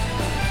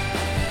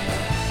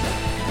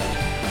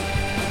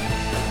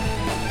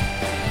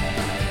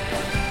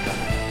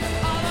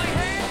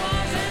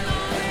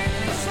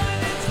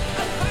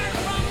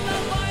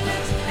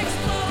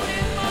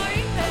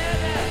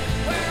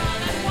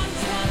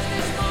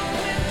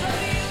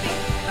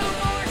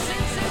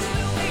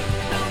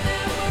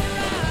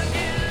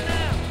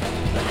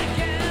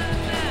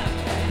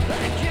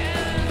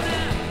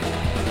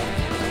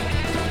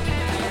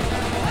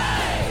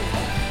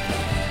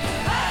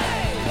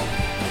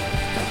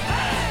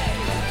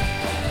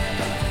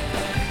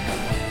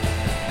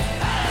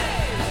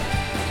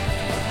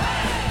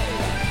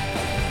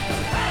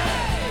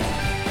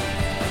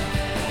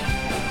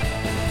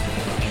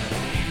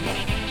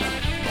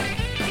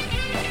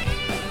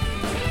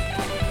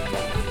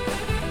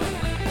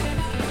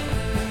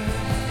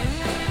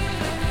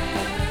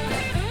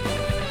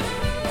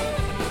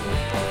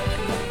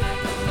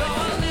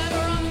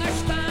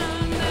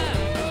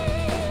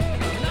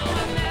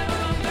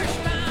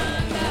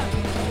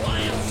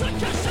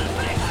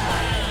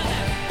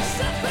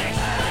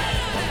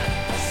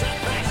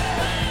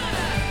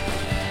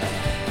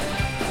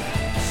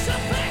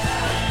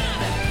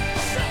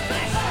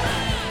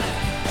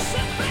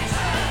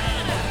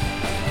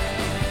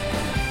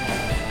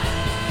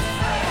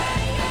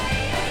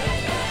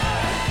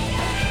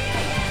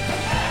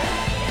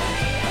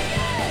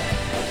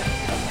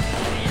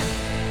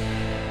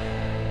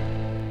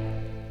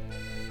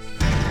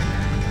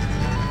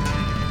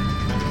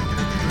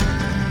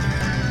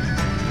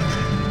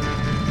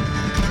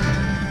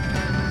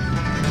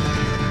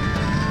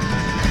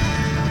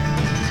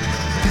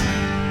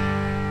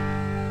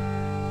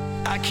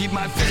 I keep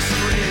my fist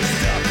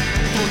raised up,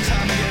 full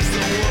time against the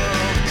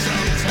world.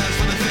 Sometimes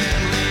for the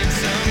family and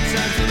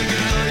sometimes for the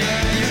girl.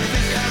 Yeah, you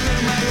think I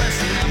learned my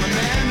lesson? I'm a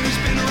man who's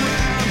been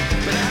around,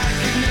 but I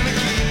could never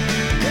keep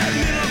that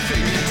middle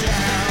finger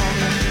down.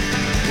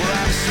 Well,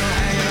 I'm still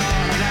hanging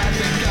on, and I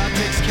think God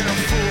takes care of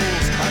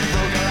fools. I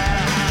broke a lot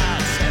of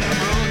hearts, and I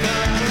broke a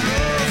lot of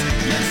rules.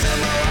 Yet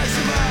somehow I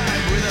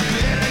survived with a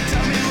bit of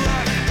dummy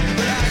luck,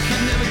 but I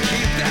could never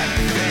keep that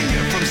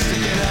finger from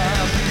sticking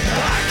up.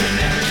 I could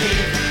never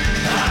keep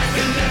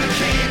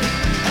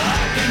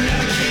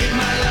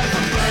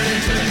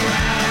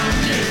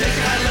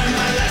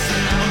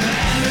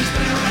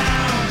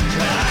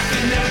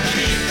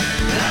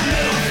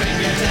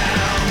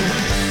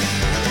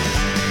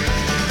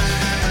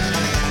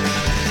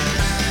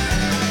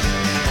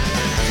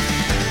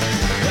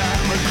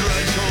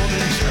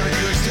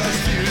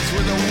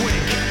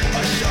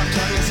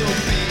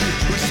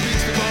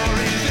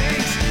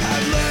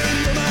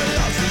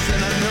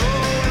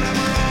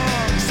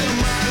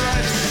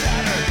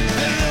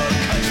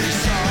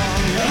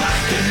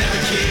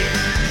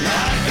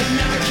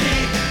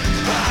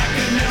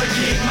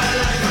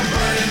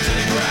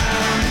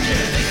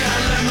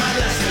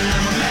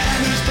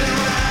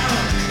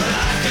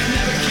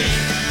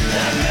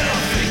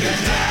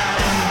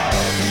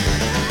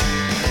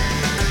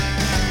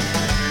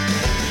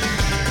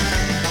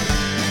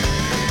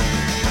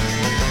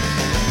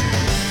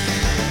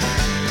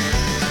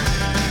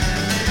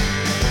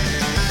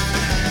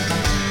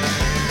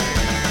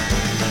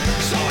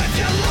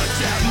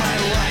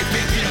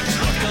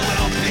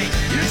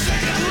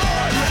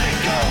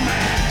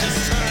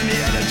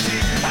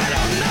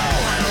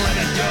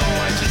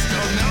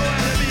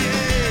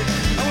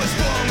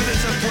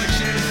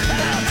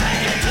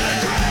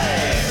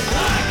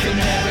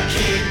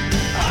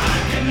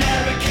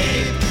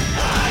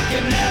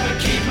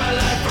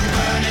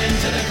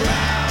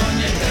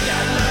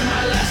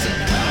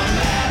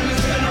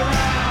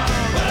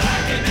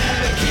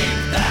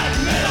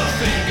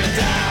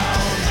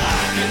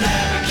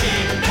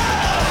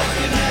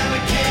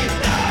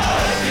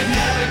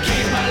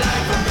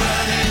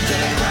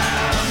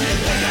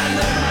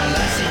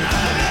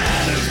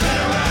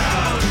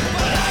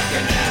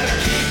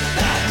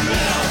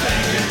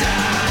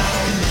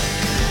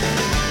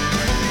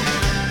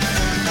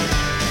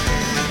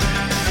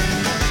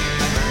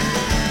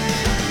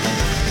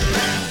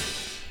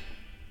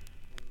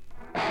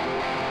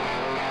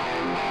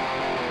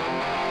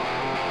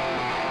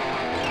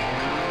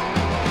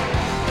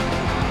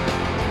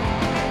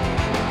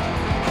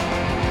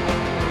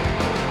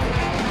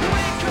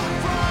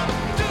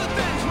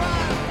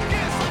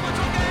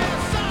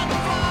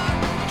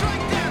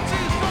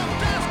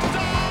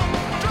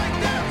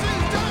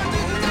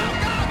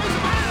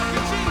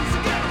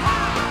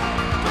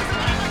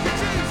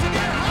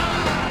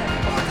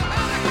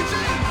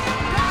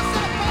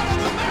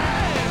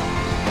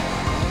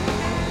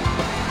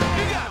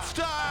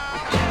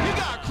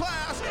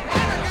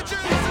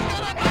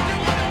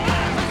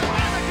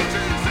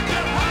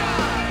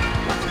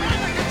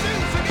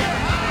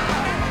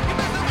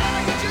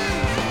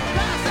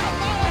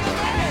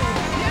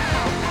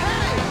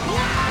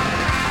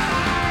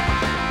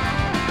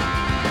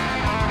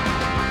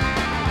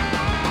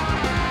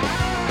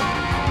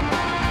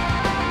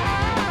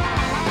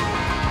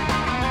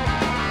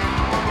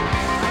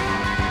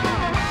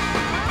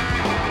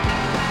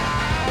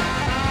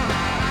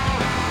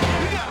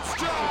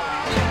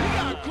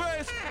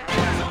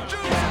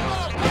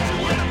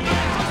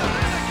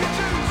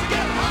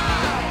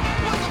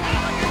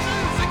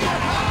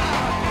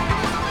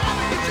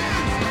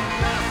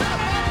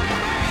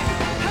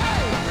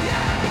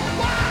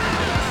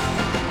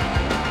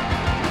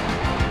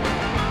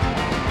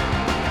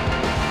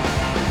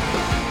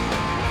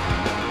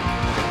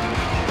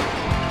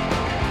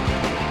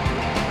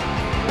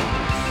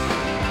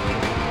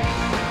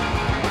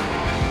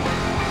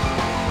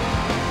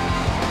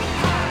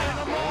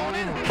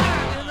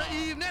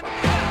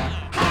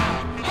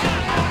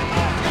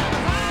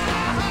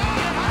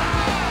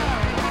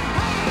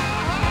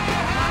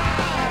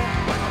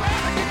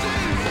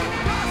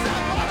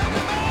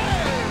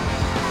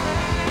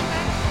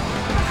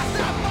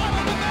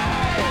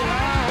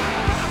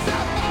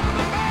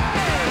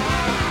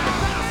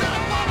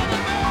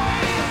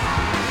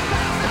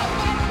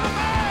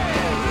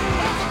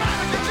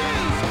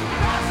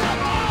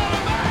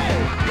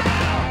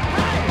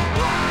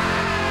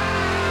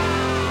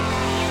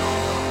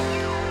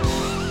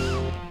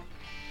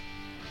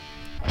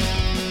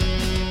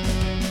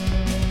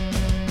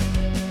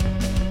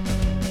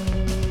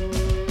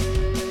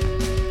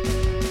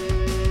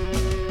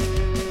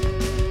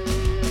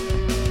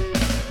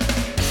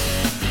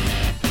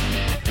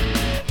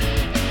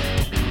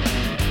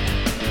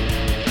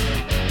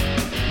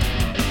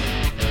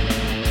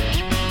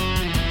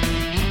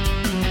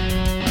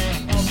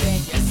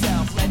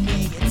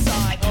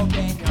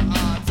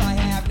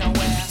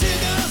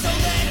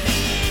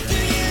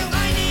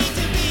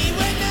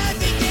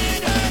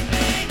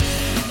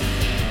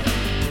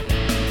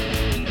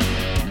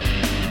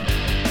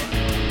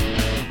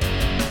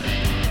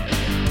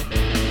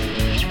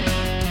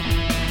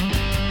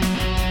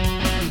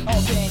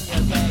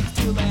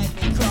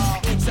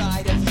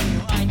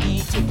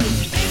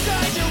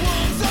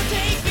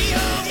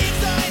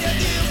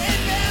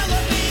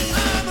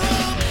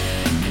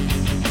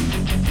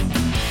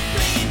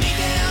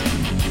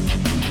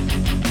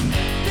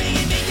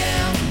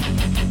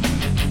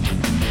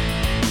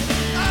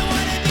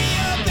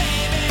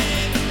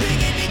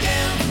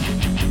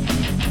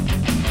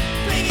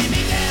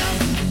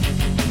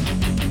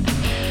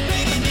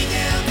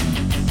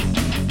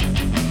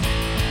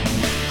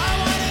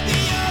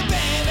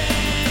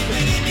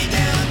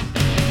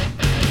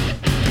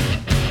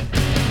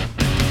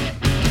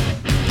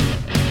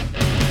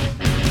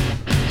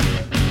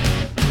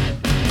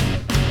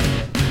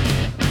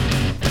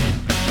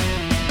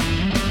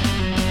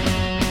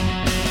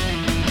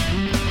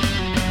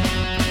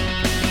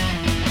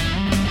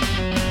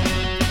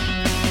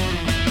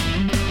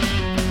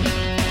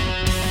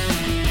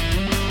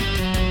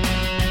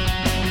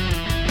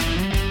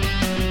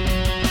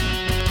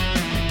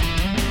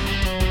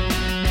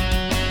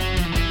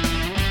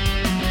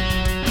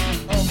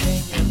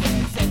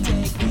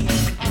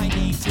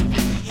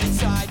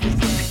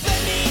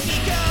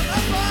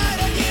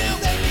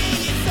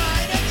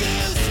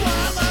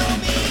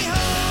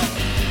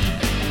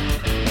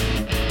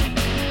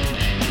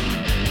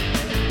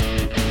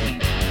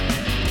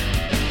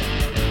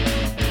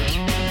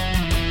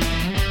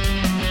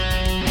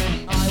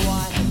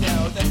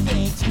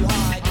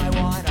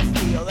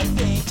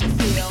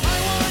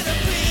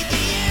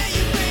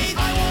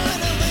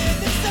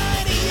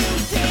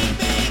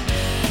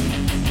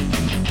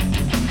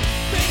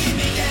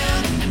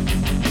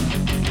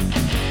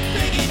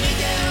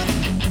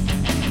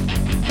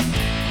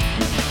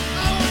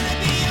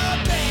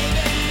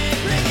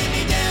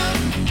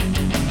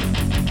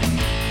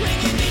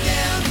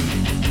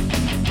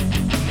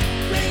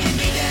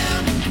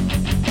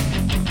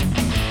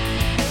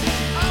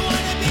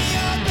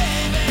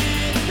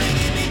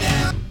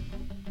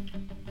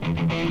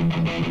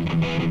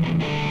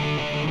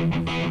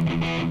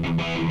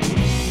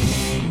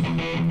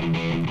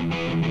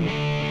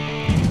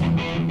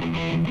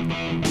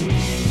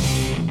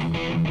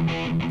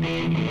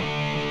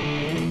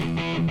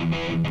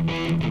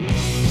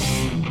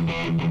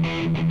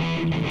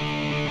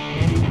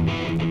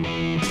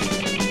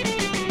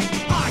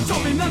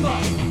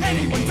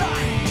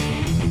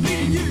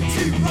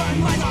run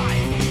my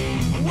life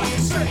with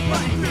a strip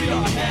running through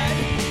your head.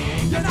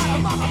 You're not a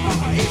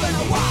motherfucker, even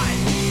a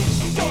wife.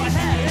 Go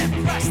ahead and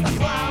press the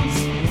clowns.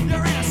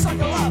 You're in a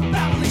circle of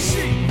babbling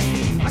sheep.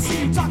 I see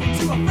you talking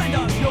to a friend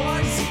of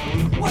yours.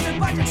 Wasn't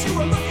by chance you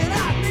were looking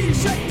at me. You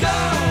should go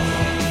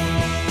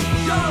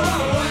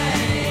away.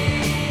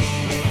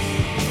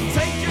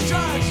 Take your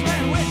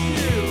judgment with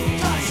you,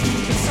 'cause you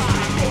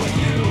decide for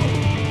you.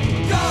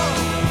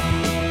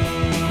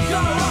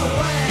 Go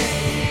away.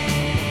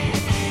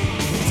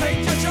 Take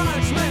your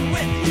judgment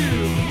with you.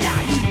 Yeah,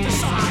 you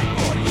decide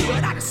for you,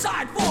 and I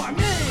decide for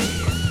me.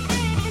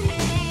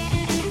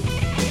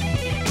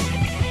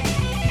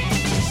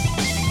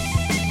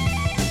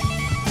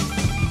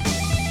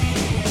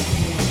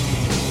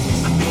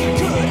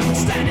 Could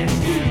understand if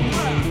you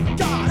were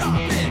God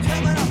up in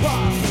heaven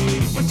above,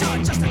 but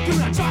you're just a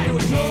goon I try to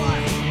ignore.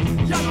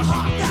 You're the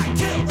hawk that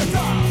killed the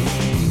dove.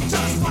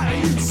 Just why are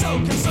you so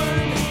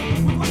concerned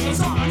with what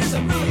goes on? Is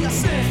it really a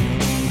sin?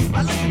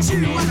 I look at you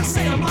and I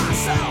say to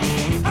myself,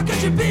 how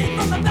could you be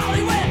from the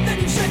valley when then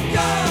you should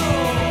go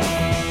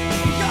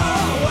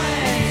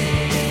away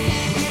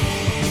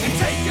and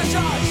take your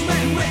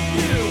judgment with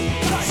you,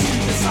 'cause you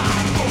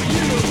decide for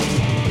you.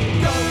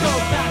 Go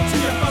back to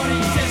your phony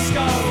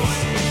disco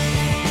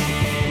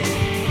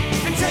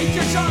and take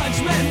your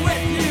judgment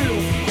with you.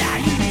 Yeah,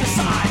 you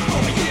decide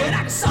for you and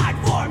I decide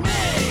for me.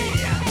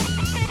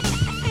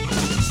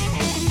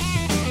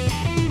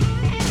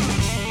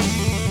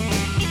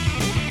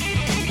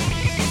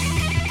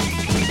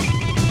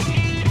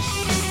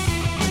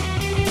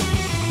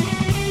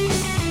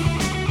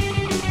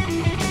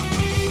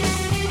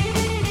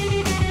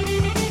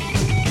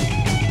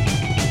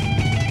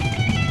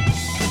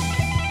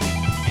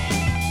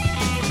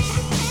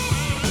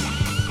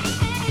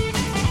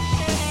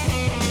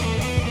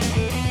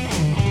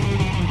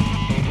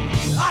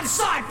 I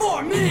decide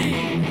for me.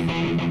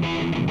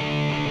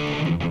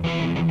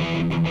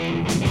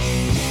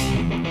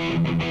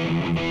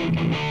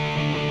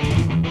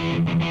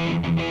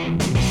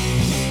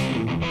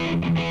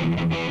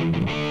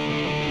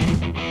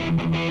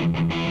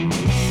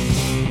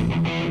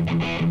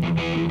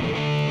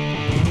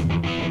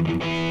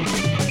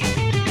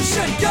 You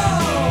should go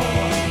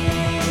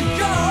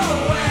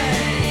away.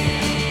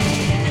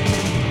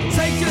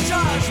 Take your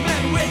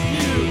judgment with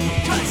you,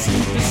 'cause you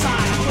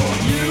decide for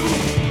you.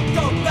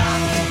 Go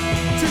back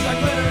to the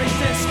glittering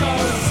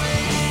discos.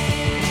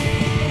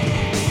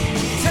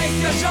 Take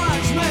your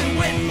judgment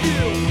with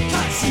you,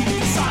 'cause you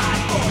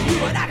decide for you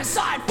and I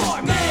decide for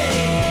me.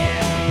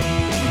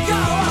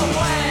 Go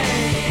away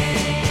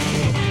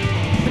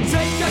and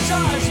take your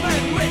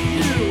judgment with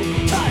you,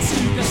 'cause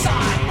you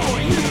decide for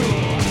you.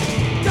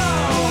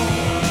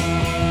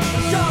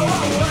 Go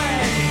away.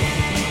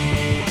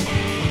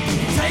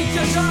 Take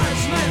your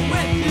judgment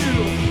with you,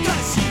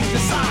 'cause you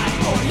decide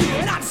for you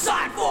and I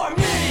decide for you.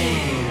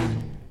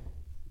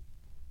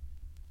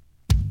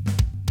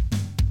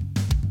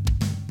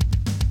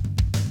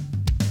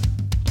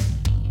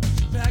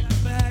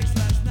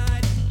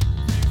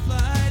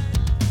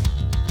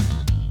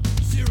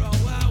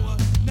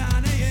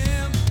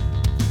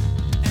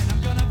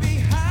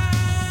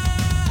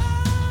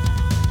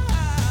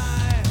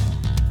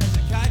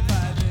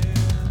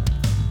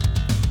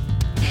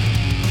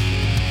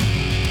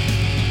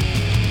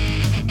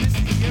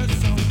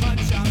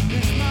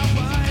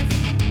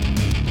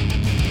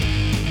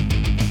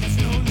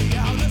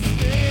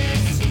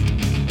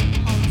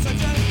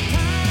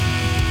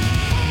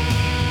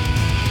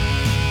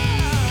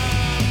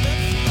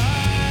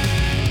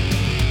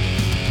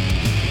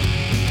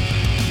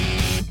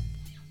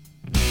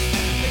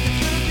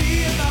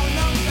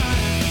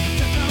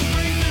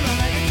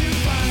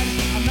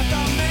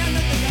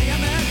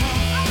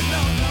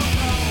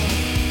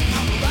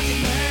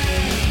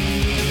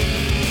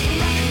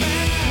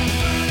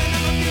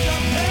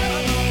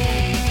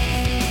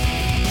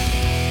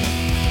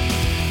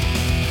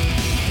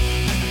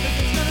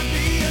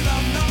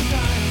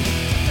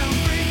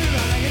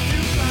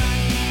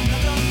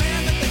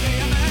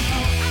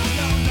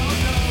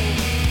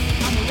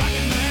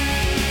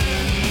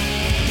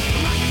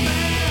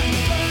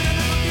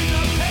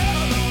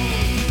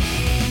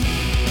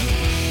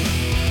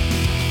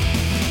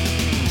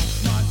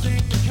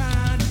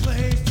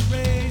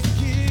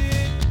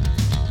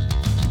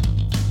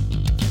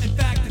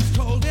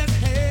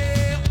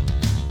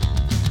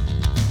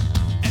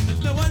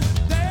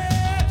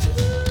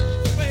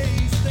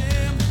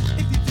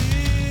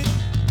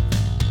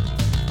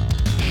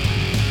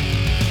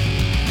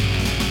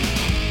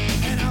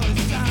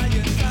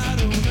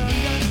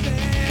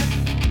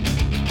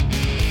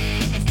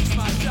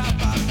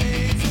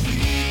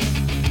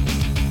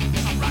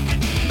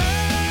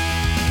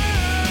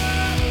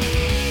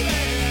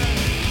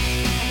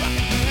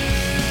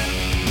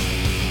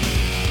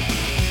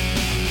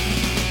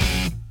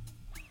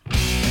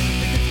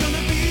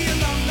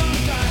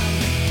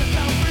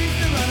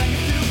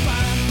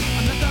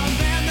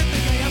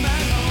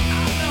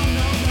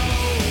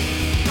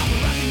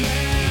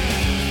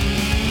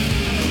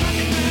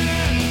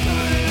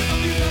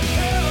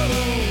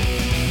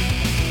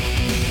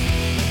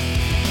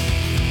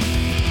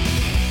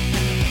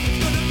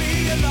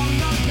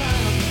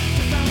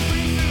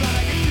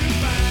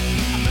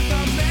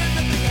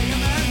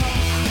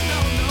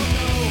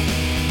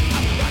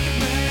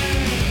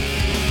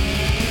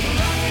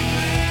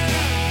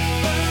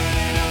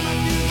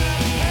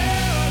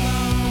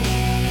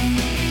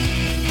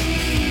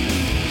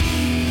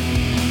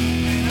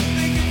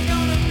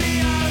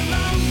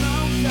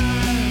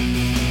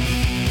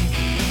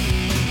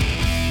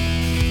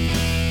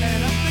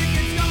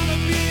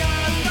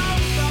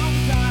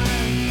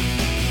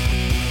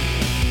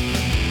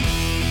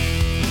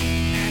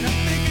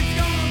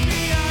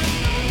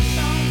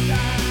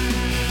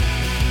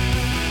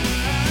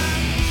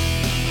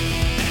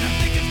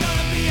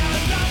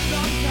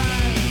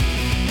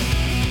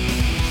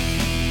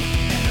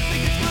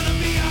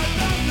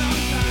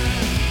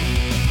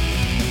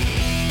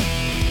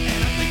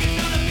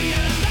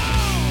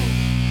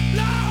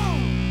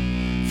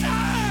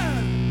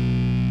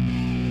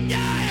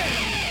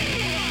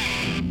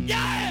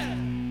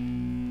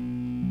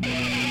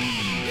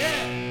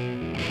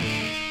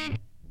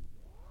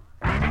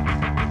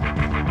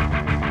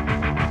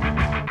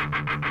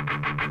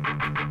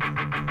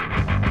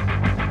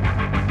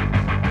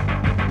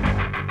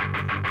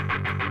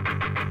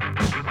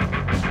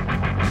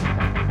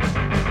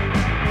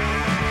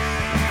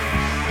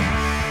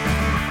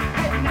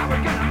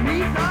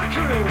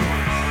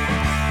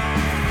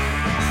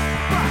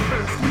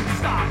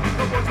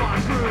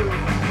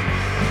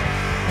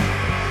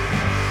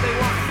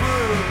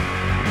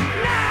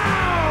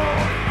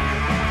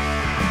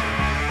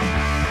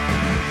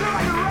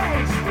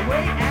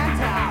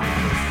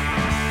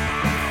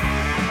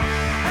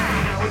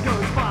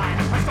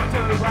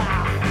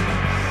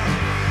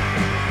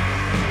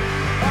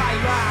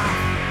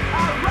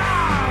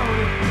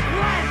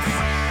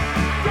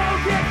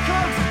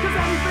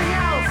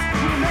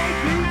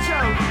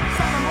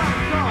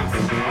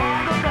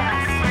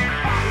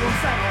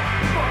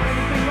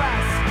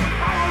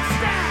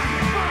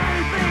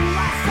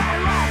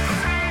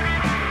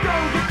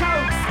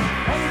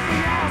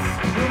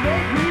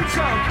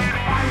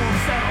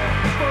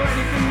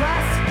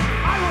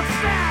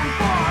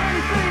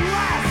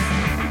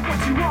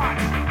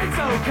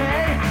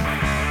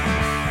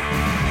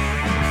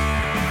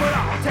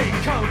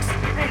 cokes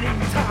any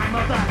time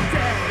of the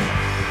day.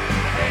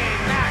 Hey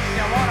Mac,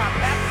 you want a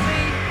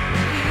Pepsi?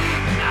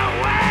 No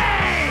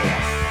way!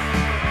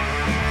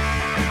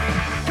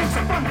 Takes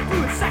a fun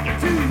through a second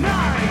to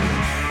none.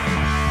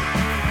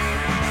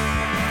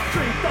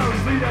 Drink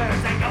those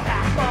liters and go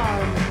have fun.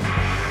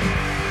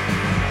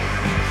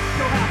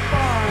 Go have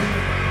fun.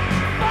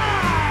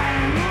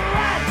 Fun!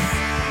 Let's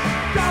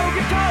go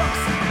get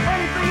cokes.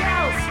 Anything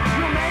else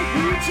will make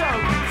you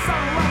choke.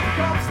 Some like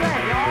cups,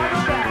 they are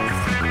the best.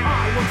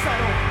 I won't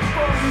settle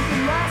for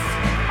anything less.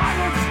 I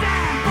won't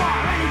stand for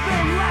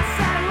anything less.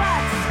 And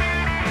let's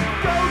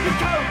go get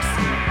cokes.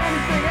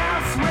 Anything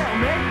else will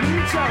make me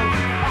choke.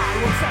 I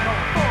won't settle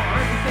for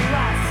anything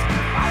less.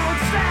 I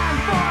won't stand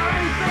for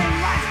anything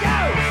less. Go!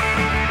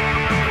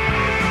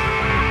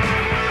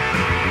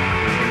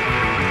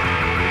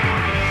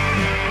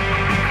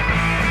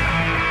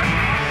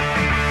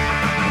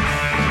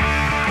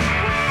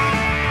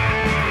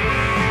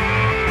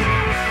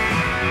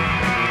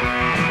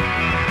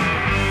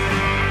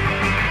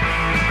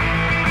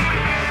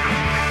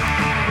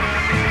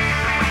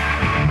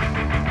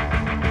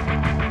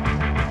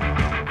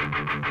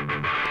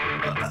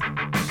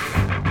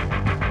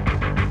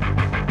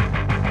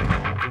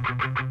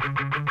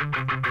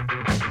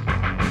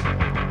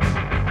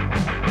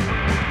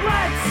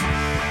 Let's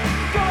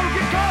go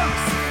get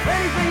cokes.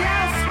 Anything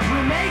else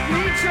will make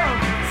me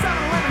choke.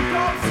 7-Eleven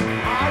cokes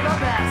are the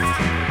best.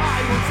 I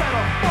won't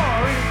settle for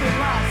anything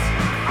less.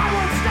 I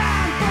won't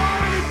stand for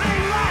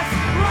anything less.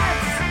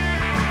 Let's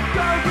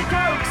go get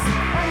cokes.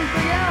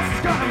 Anything else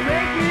is gonna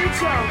make me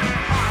choke.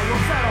 I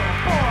won't settle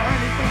for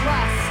anything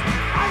less.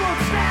 I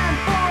won't stand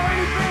for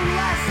anything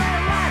less.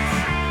 And let's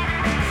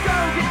go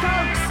get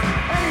cokes.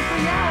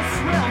 Anything else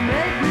will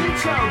make me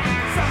choke.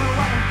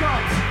 7-Eleven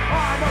cokes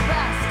are the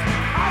best.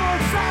 I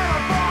won't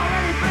settle for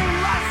anything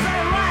less.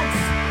 And let's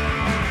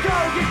go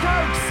get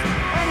cokes.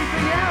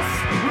 Anything else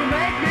will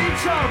make me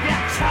choke.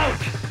 Yeah,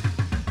 choke.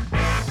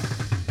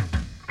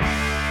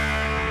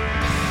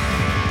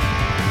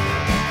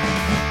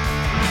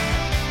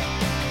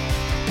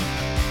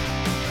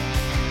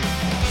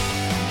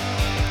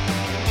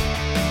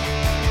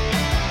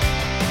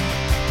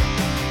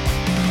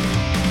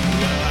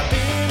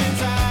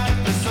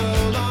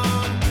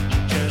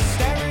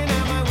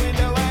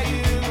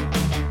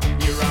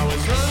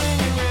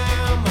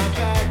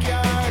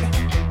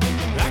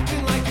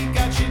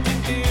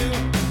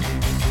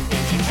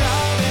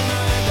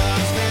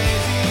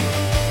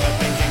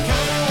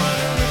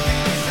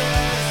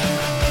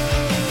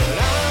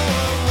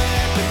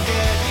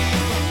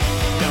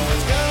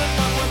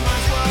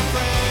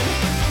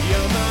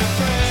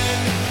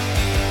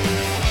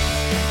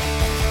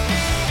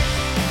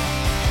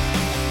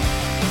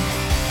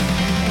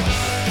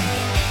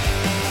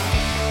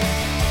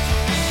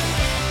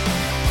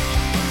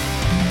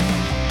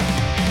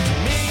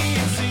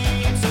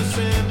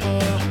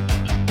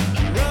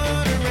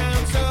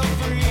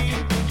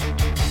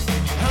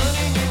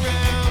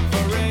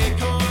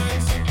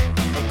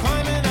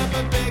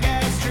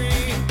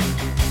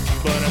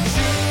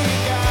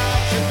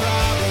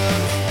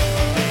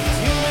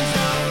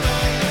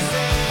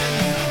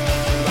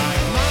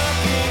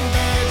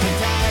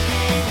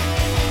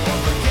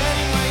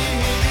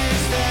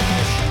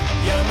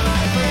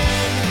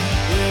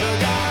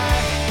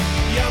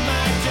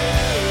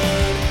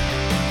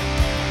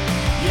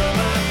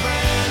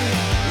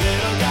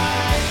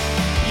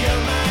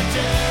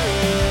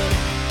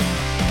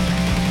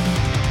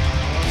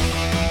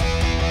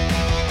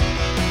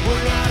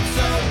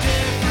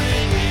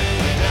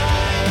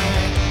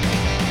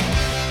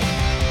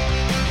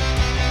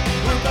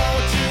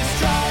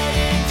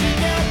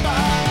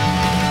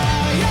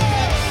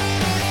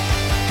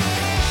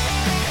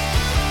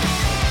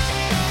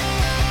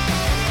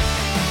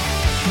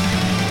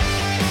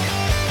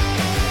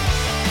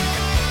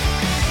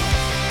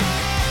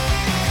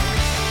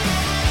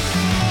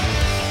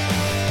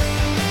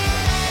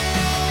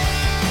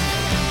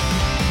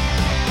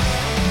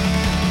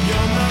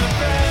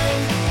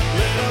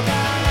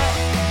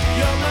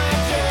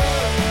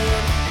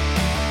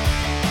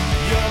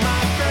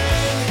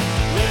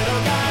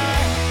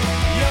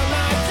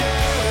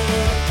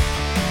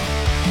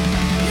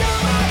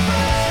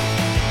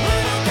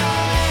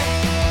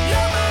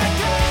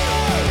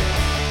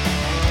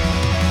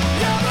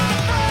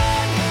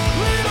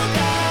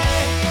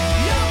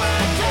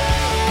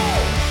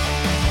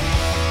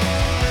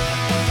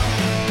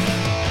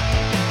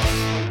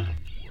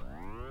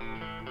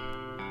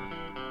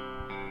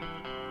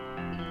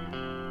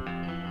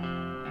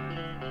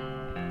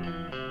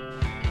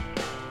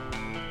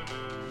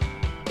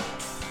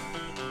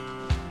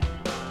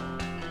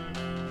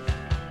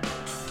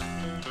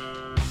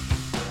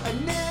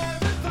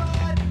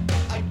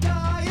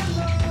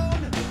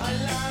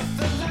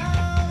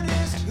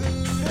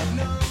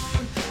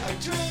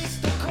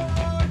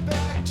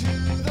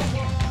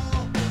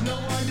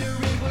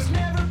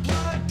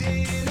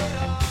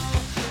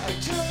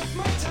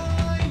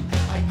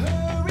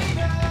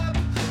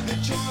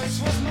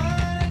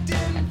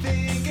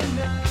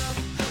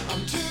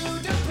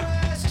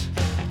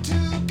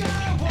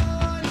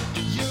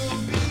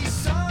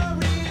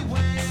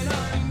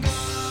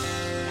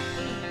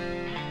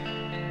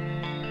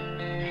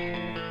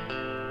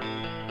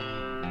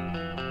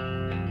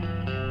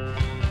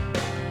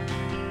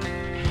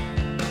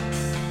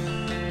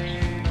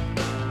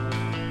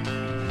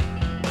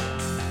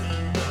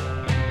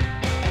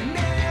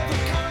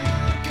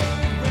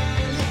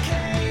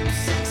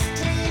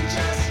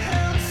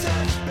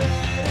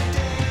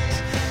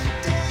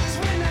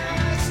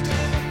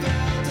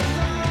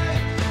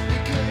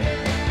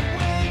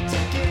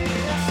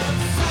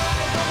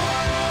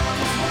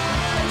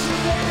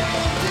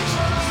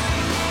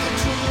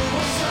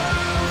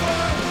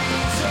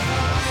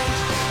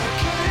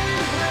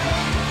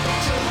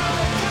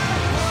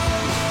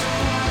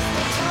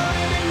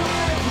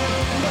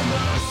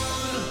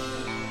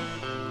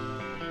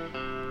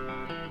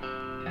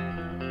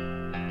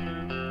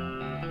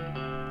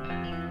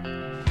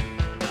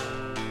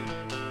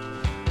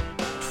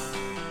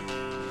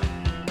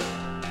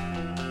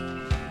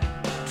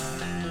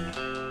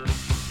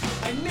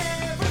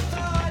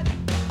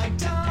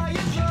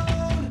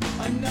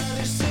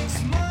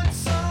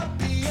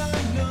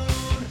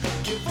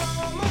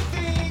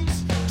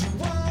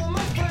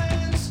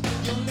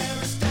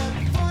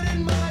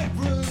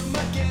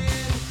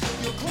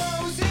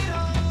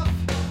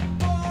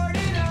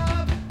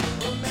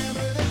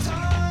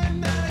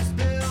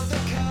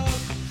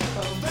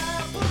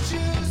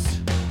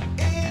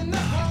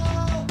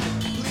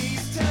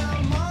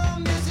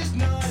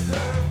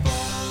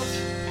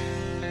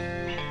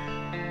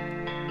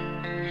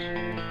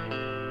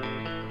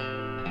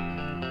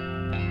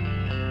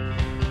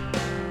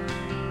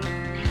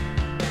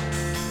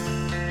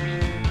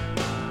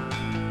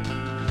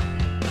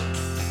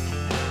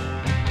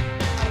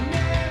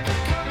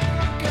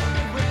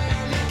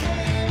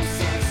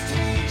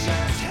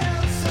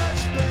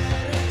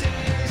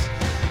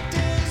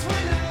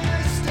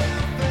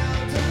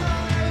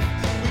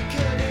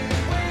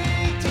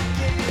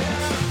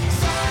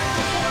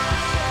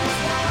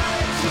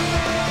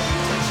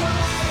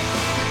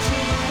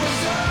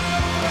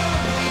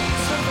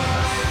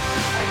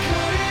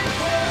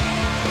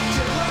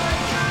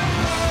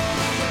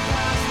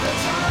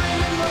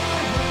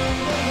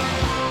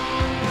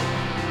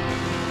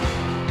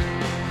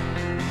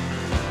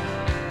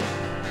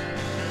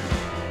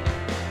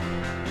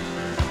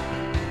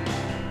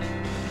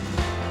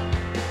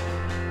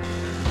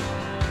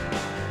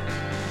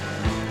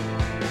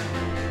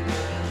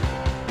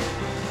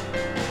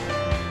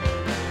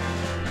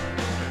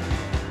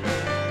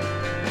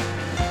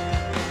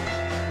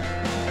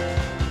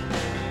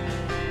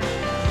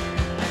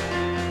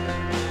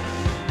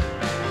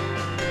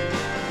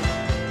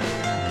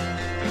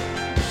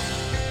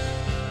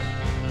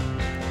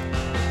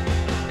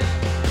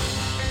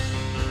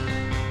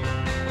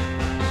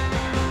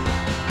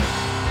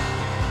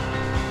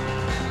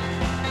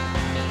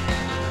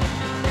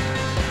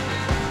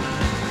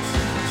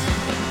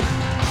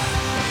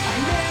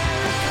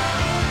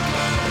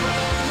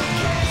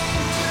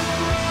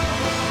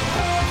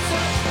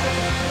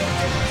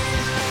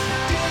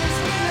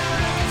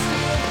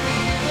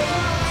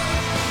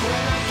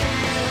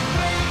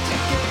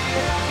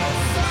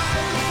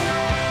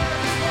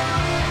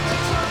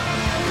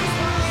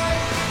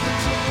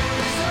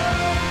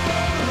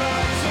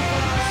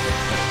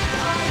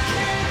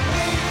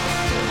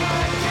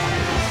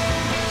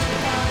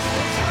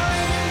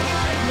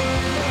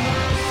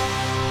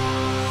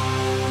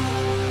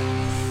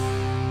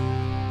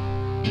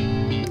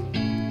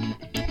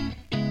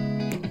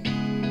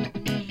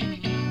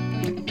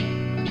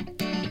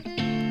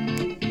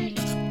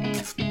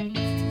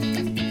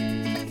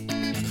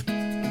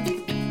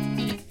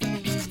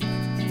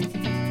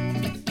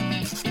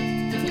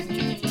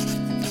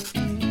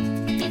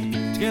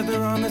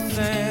 together on the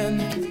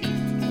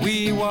sand.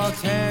 We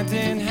walked hand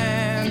in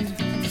hand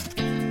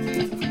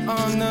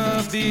on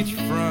the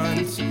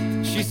beachfront.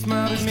 She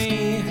smiled at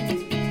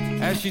me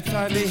as she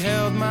tightly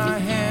held my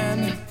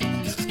hand.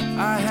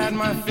 I had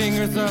my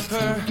fingers up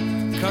her.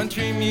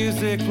 Country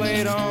music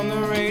played on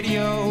the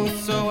radio,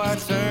 so I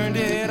turned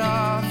it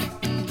off.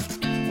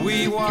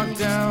 We walked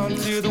down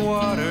to the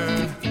water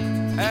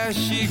as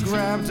she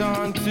grabbed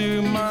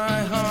onto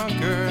my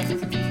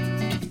honker.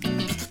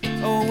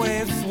 A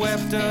wave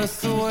swept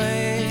us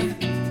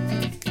away.